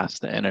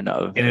podcast in and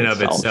of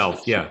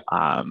itself. Yeah.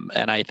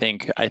 And I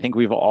think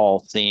we've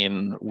all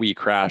seen We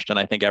Crashed, and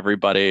I think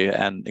everybody,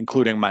 and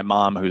including my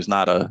mom, who's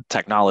not a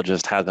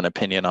technologist, has an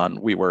opinion on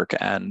WeWork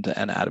and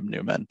Adam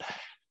Neumann.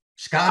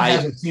 Scott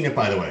hasn't seen it,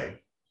 by the way.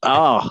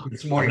 Oh,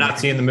 I'm not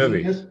seeing the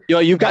movie.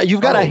 You've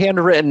got a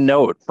handwritten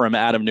note from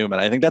Adam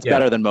Neumann. I think that's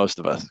better than most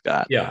of us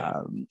got.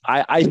 Yeah.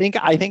 I think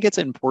it's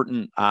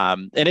important,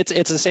 and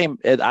it's the same.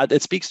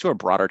 It speaks to a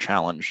broader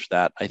challenge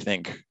that I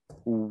think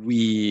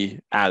we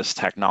as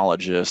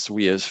technologists,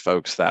 we as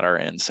folks that are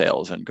in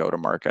sales and go to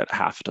market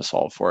have to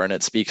solve for. And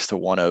it speaks to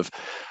one of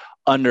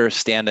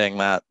understanding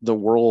that the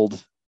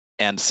world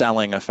and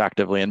selling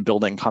effectively and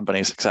building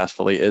companies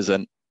successfully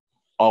isn't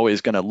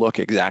always going to look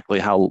exactly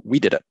how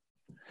we did it.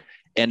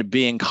 And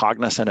being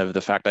cognizant of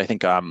the fact, I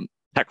think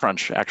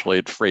TechCrunch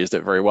actually phrased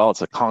it very well.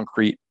 It's a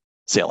concrete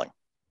ceiling.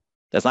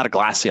 That's not a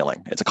glass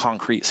ceiling. It's a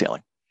concrete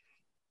ceiling.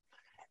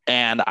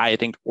 And I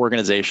think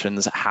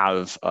organizations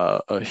have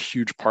a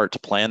huge part to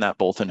play in that,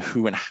 both in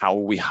who and how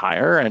we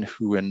hire and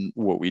who and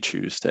what we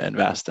choose to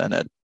invest in.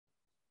 At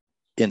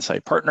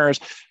Insight Partners,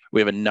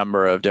 we have a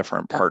number of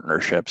different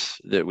partnerships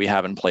that we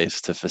have in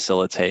place to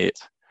facilitate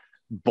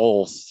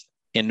both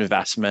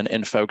investment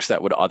in folks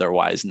that would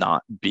otherwise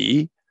not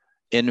be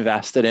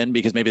invested in,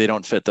 because maybe they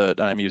don't fit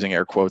I'm using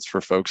air quotes for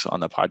folks on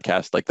the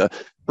podcast, like the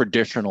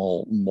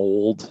traditional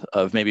mold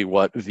of maybe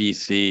what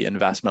VC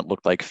investment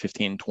looked like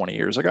 15, 20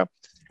 years ago.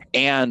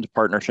 And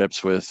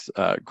partnerships with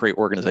great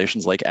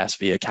organizations like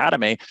SV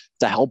Academy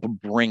to help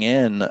bring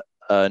in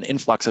an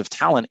influx of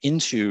talent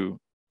into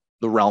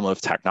the realm of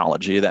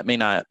technology that may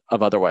not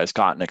have otherwise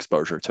gotten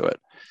exposure to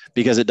it,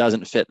 because it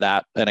doesn't fit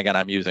that. And again,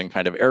 I'm using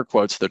kind of air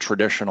quotes, the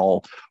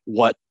traditional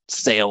what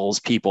sales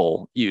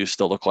people used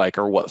to look like,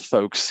 or what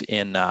folks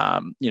in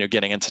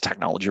getting into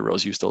technology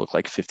roles used to look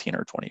like 15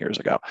 or 20 years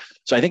ago.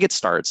 So I think it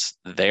starts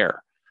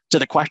there. To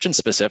the question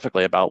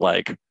specifically about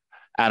like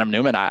Adam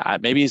Neumann,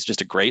 maybe he's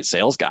just a great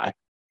sales guy,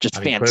 just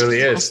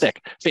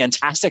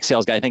fantastic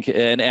sales guy. I think,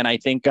 and I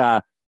think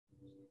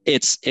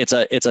it's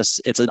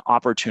an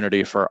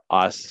opportunity for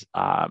us,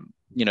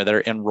 that are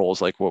in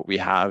roles like what we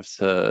have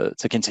to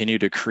continue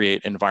to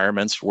create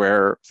environments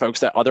where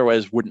folks that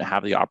otherwise wouldn't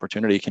have the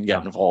opportunity can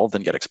get involved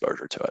and get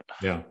exposure to it.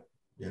 Yeah.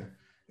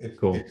 It's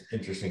cool. It's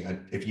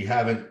interesting. If you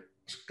haven't,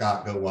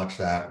 Scott, go watch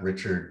that.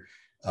 Richard,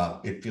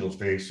 it feels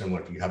very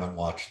similar. If you haven't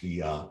watched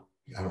the, I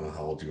don't know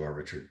how old you are,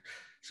 Richard.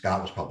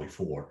 Scott was probably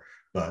 4,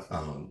 but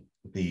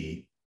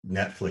the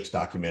Netflix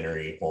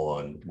documentary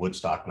on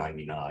Woodstock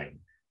 99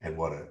 and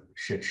what a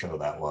shit show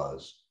that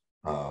was.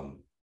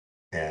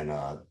 And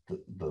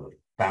the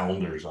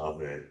founders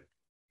of it,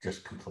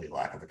 just complete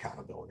lack of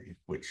accountability,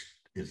 which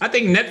is... I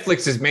think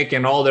Netflix is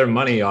making all their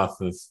money off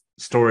of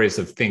stories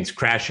of things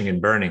crashing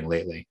and burning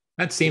lately.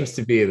 That seems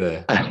to be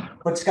the...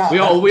 But Scott... We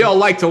all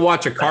like to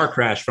watch a car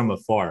crash from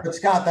afar. But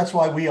Scott, that's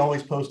why we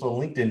always post on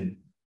LinkedIn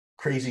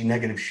crazy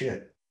negative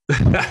shit.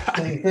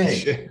 Same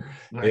thing.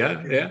 Yeah.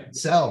 It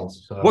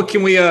sells. So. What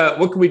can we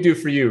do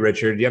for you,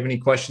 Richard? Do you have any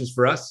questions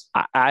for us?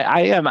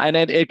 I am, and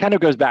it kind of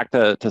goes back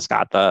to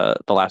Scott, the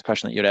last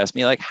question that you'd asked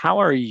me. Like, how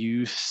are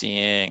you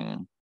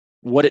seeing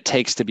what it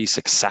takes to be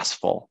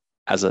successful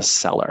as a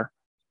seller?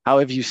 How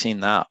have you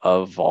seen that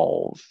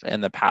evolve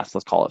in the past,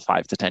 let's call it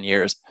 5 to 10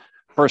 years?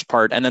 First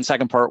part, and then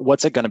second part,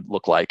 what's it going to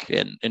look like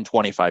in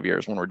 25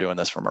 years when we're doing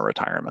this from a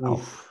retirement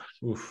home?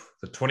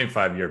 The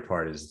 25-year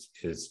part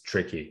is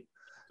tricky.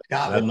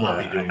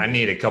 I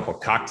need a couple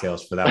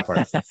cocktails for that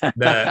part.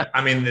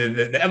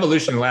 The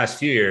evolution in the last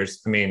few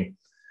years,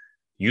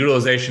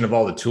 utilization of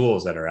all the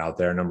tools that are out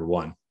there, number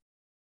one.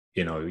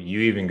 You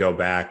even go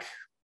back,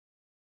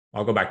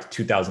 I'll go back to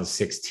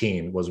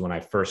 2016 was when I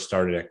first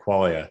started at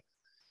Qualia.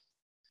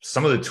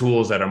 Some of the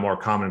tools that are more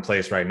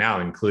commonplace right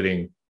now,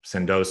 including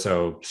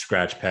Sendoso,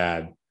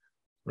 Scratchpad,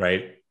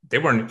 right? They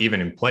weren't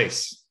even in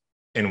place.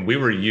 And we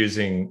were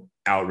using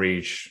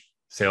Outreach,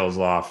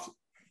 SalesLoft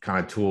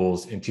kind of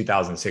tools in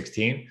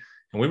 2016,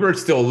 and we were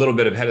still a little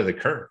bit ahead of the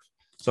curve.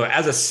 So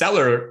as a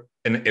seller,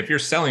 and if you're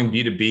selling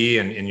B2B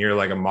and you're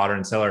like a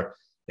modern seller,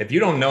 if you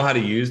don't know how to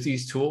use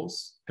these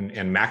tools and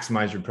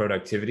maximize your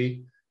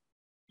productivity,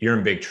 you're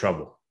in big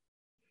trouble.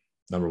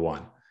 Number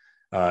one.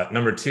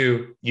 Number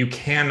two, you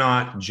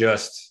cannot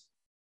just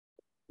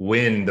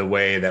win the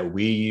way that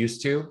we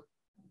used to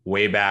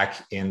way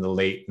back in the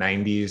late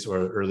 90s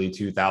or early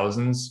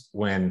 2000s,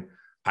 when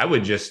I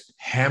would just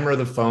hammer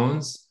the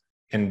phones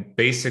and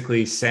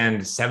basically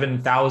send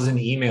 7,000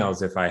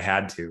 emails if I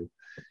had to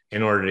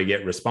in order to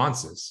get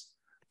responses.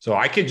 So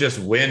I could just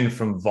win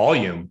from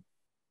volume,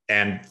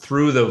 and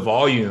through the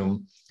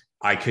volume,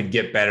 I could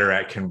get better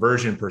at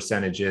conversion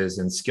percentages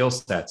and skill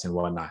sets and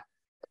whatnot.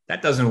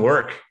 That doesn't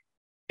work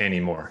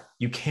anymore.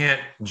 You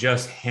can't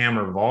just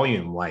hammer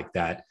volume like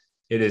that.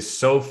 It is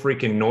so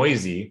freaking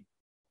noisy.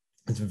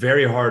 It's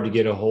very hard to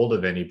get a hold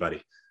of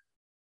anybody,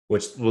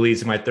 which will lead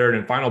to my third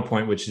and final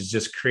point, which is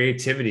just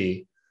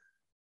creativity.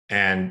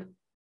 And,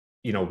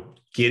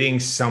 meeting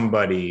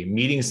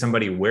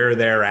somebody where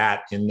they're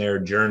at in their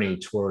journey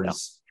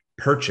towards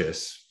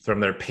purchase, from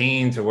their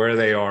pain to where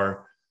they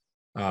are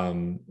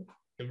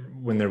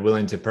when they're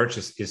willing to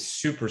purchase, is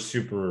super,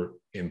 super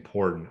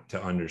important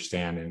to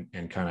understand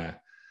and kind of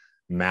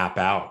map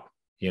out,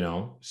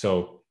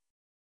 So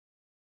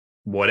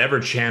whatever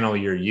channel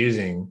you're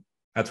using,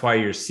 that's why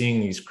you're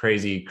seeing these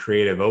crazy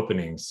creative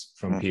openings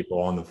from people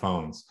on the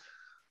phones,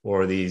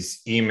 or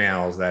these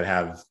emails that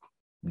have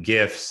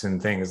GIFs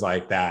and things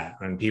like that,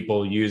 and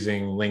people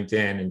using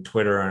LinkedIn and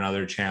Twitter and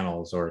other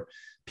channels, or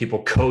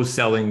people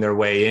co-selling their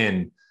way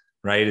in,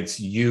 right? It's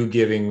you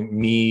giving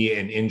me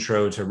an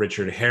intro to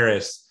Richard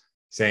Harris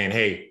saying,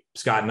 hey,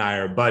 Scott and I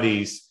are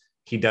buddies.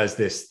 He does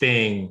this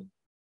thing.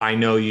 I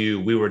know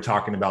you. We were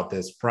talking about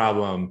this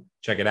problem.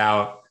 Check it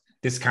out.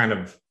 This kind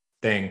of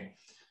thing.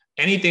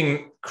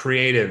 Anything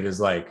creative is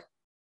like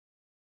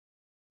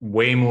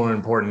way more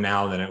important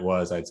now than it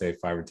was, I'd say,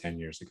 5 or 10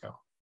 years ago.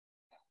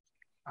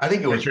 I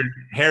think it was Richard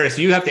Harris.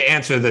 You have to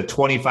answer the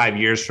 25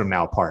 years from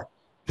now part.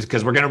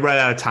 because we're going to run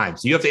out of time.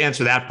 So you have to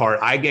answer that part.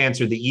 I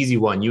answered the easy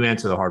one. You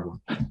answer the hard one.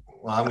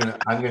 Well,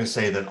 I'm gonna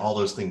say that all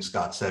those things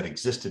Scott said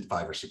existed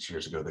 5 or 6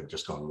 years ago. They've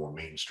just gone more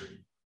mainstream.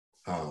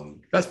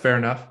 That's fair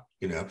enough.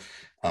 You know,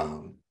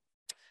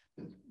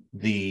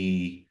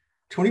 the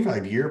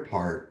 25-year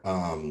part,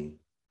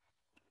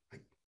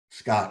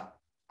 Scott,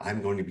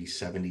 I'm going to be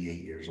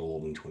 78 years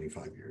old in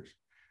 25 years.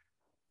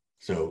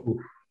 So,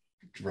 oof.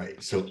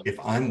 Right. So if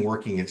I'm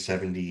working at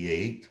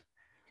 78,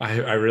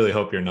 I really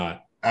hope you're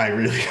not. I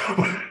really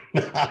hope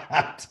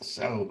not.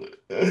 So,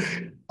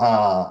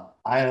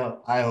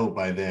 I hope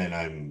by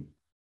then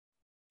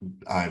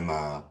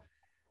I'm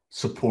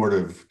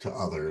supportive to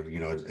other,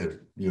 as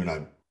you and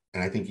I,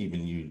 and I think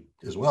even you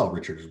as well,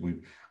 Richard,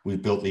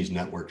 we've built these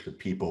networks of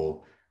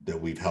people that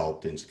we've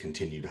helped and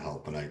continue to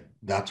help. And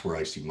that's where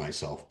I see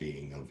myself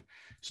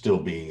still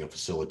being a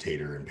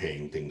facilitator and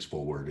paying things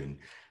forward and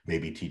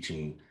maybe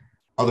teaching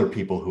other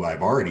people who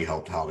I've already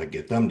helped how to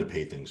get them to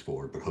pay things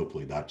forward, but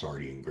hopefully that's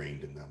already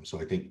ingrained in them. So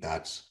I think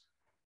that's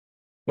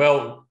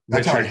Richard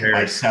how I hear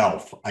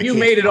myself. You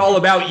made it all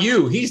about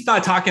you. He's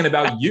not talking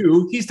about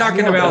you. He's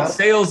talking about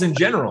sales in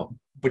general.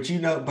 But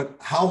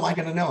how am I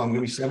going to know? I'm going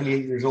to be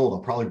 78 years old. I'll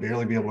probably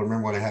barely be able to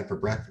remember what I had for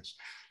breakfast.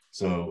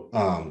 So,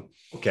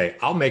 okay,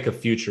 I'll make a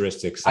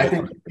futuristic. I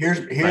think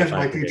here's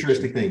my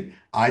futuristic thing.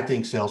 I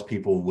think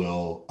salespeople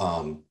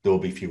there'll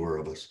be fewer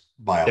of us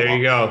by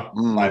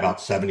about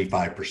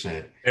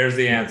 75%. There's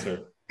the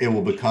answer. It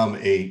will become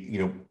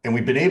and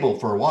we've been able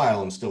for a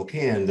while and still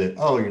can that,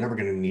 you're never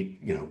going to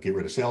need, get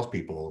rid of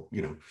salespeople,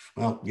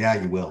 well,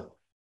 yeah, you will.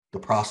 The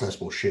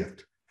process will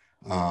shift.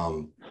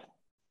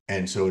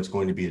 And so it's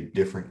going to be a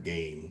different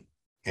game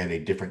and a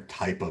different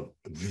type of,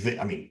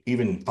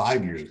 even in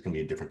 5 years, it's going to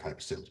be a different type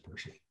of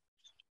salesperson.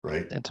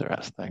 Right.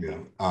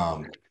 Interesting.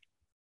 Yeah.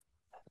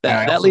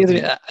 That leads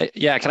me.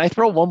 Can I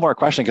throw one more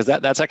question? Because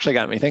that's actually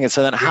got me thinking.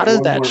 So then how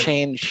does that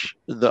change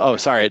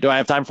sorry. Do I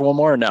have time for one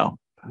more or no?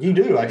 You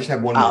do. I just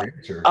have one more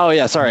answer. Oh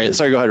yeah. Sorry.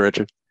 Go ahead,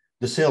 Richard.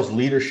 The sales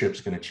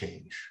leadership's going to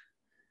change.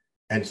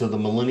 And so the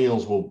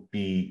millennials will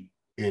be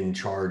in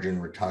charge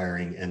and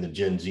retiring, and the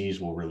Gen Zs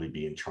will really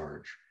be in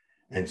charge.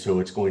 And so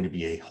it's going to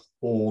be a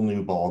whole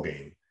new ball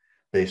game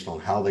based on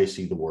how they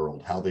see the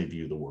world, how they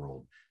view the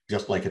world,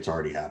 just like it's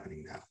already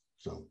happening now.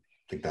 So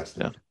I think that's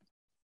the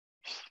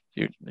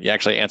You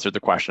actually answered the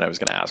question I was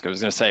going to ask. I was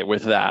going to say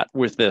with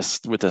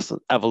this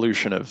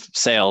evolution of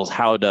sales,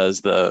 how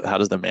does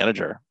the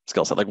manager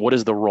skill set, what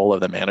is the role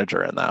of the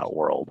manager in that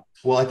world?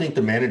 Well, I think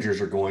the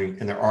managers are going,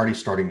 and they're already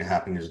starting to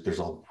happen, is there's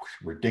a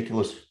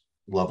ridiculous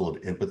level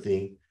of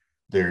empathy.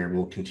 There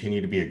will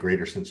continue to be a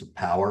greater sense of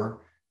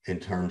power in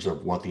terms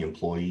of what the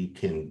employee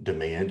can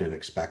demand and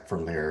expect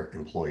from their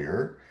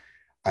employer.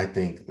 I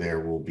think there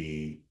will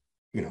be,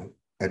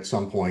 at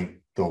some point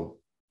they'll,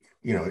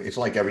 it's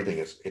like everything.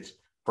 It's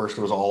first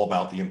it was all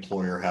about the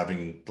employer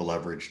having the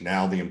leverage.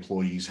 Now the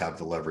employees have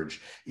the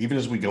leverage. Even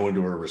as we go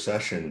into a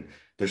recession,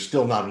 there's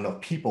still not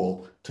enough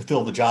people to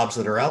fill the jobs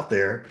that are out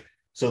there.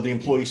 So the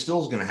employee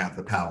still is going to have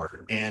the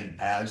power.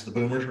 And as the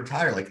boomers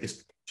retire,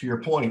 to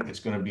your point, it's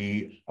going to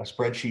be a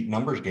spreadsheet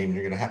numbers game.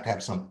 You're going to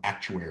have some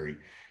actuary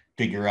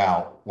figure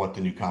out what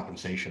the new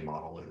compensation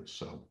model is.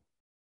 So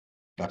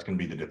that's going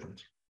to be the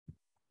difference.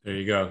 There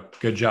you go.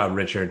 Good job,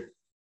 Richard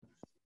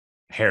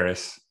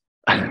Harris,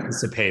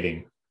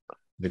 anticipating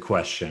the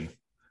question.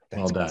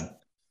 Well done.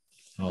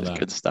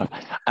 Good stuff.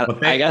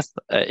 I guess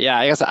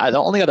the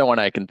only other one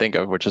I can think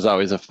of, which is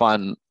always a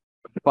fun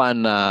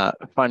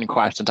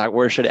question,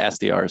 where should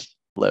SDRs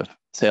live,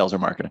 sales or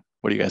marketing?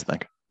 What do you guys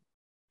think?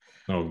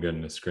 Oh,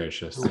 goodness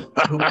gracious.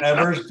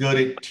 Whoever's good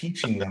at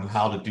teaching them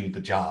how to do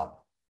the job.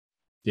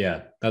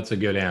 Yeah, that's a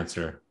good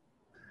answer.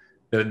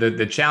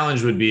 The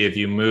challenge would be if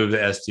you move the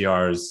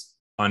SDRs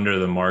under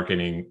the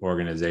marketing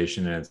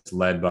organization and it's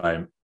led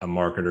by a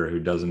marketer who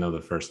doesn't know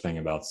the first thing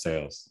about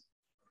sales.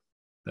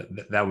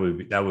 That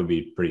would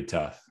be pretty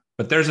tough.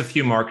 But there's a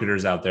few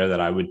marketers out there that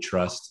I would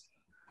trust.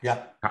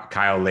 Yeah.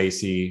 Kyle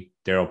Lacey,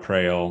 Daryl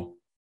Prale,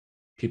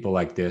 people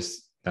like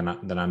this that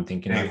I'm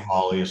thinking Dave of.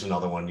 Hawley is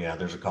another one. Yeah,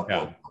 there's a couple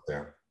out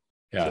there.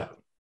 Yeah. So.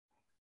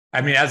 I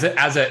mean,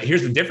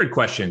 here's a different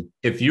question.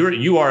 If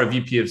you are a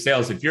VP of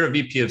sales, if you're a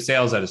VP of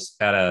sales at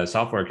a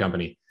software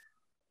company,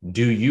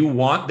 do you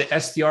want the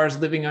SDRs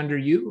living under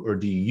you, or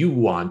do you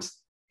want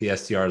the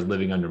SDRs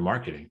living under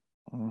marketing?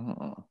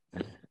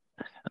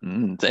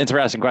 It's an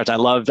interesting question.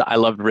 I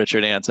loved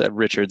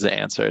Richard's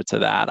answer to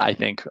that. I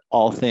think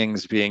all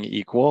things being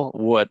equal,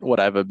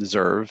 what I've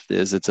observed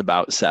is it's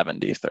about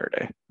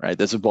 70-30, right?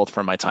 This is both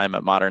from my time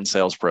at Modern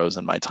Sales Pros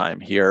and my time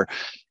here.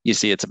 You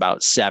see it's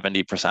about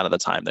 70% of the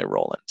time they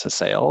roll into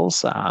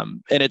sales.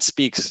 And it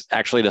speaks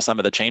actually to some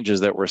of the changes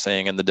that we're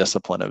seeing in the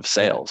discipline of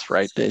sales,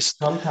 right?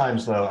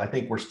 Sometimes though, I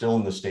think we're still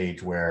in the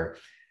stage where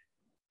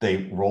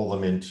they roll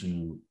them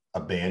into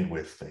a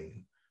bandwidth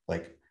thing.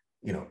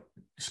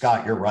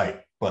 Scott, you're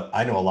right. But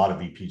I know a lot of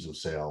VPs of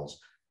sales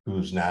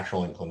whose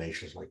natural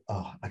inclination is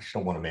I just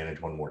don't want to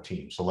manage one more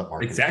team. So let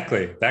marketing.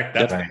 Exactly.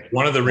 That's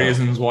one of the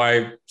reasons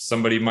why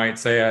somebody might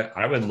say,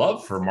 I would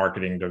love for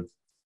marketing to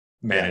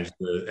manage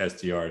the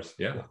SDRs.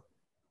 Yeah.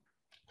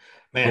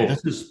 Man, Cool.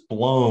 this is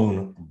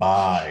blown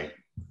by,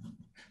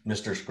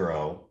 Mr.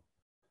 Scro.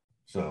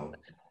 So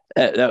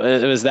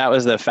That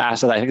was the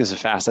fastest. I think it was the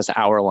fastest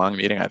hour-long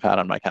meeting I've had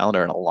on my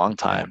calendar in a long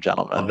time,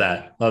 gentlemen. Love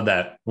that. Love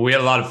that. We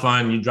had a lot of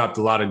fun. You dropped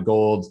a lot of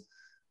gold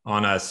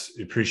on us.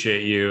 We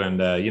appreciate you. And,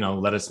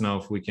 let us know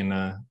if we can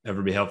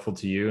ever be helpful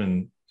to you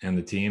and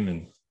the team.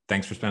 And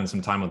thanks for spending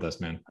some time with us,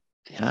 man.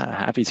 Yeah,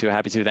 happy to.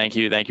 Thank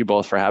you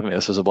both for having me.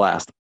 This was a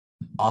blast.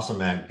 awesome,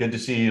 man. Good to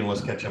see you. And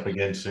let's catch up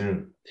again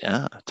soon.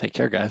 Yeah, take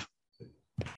care, guys.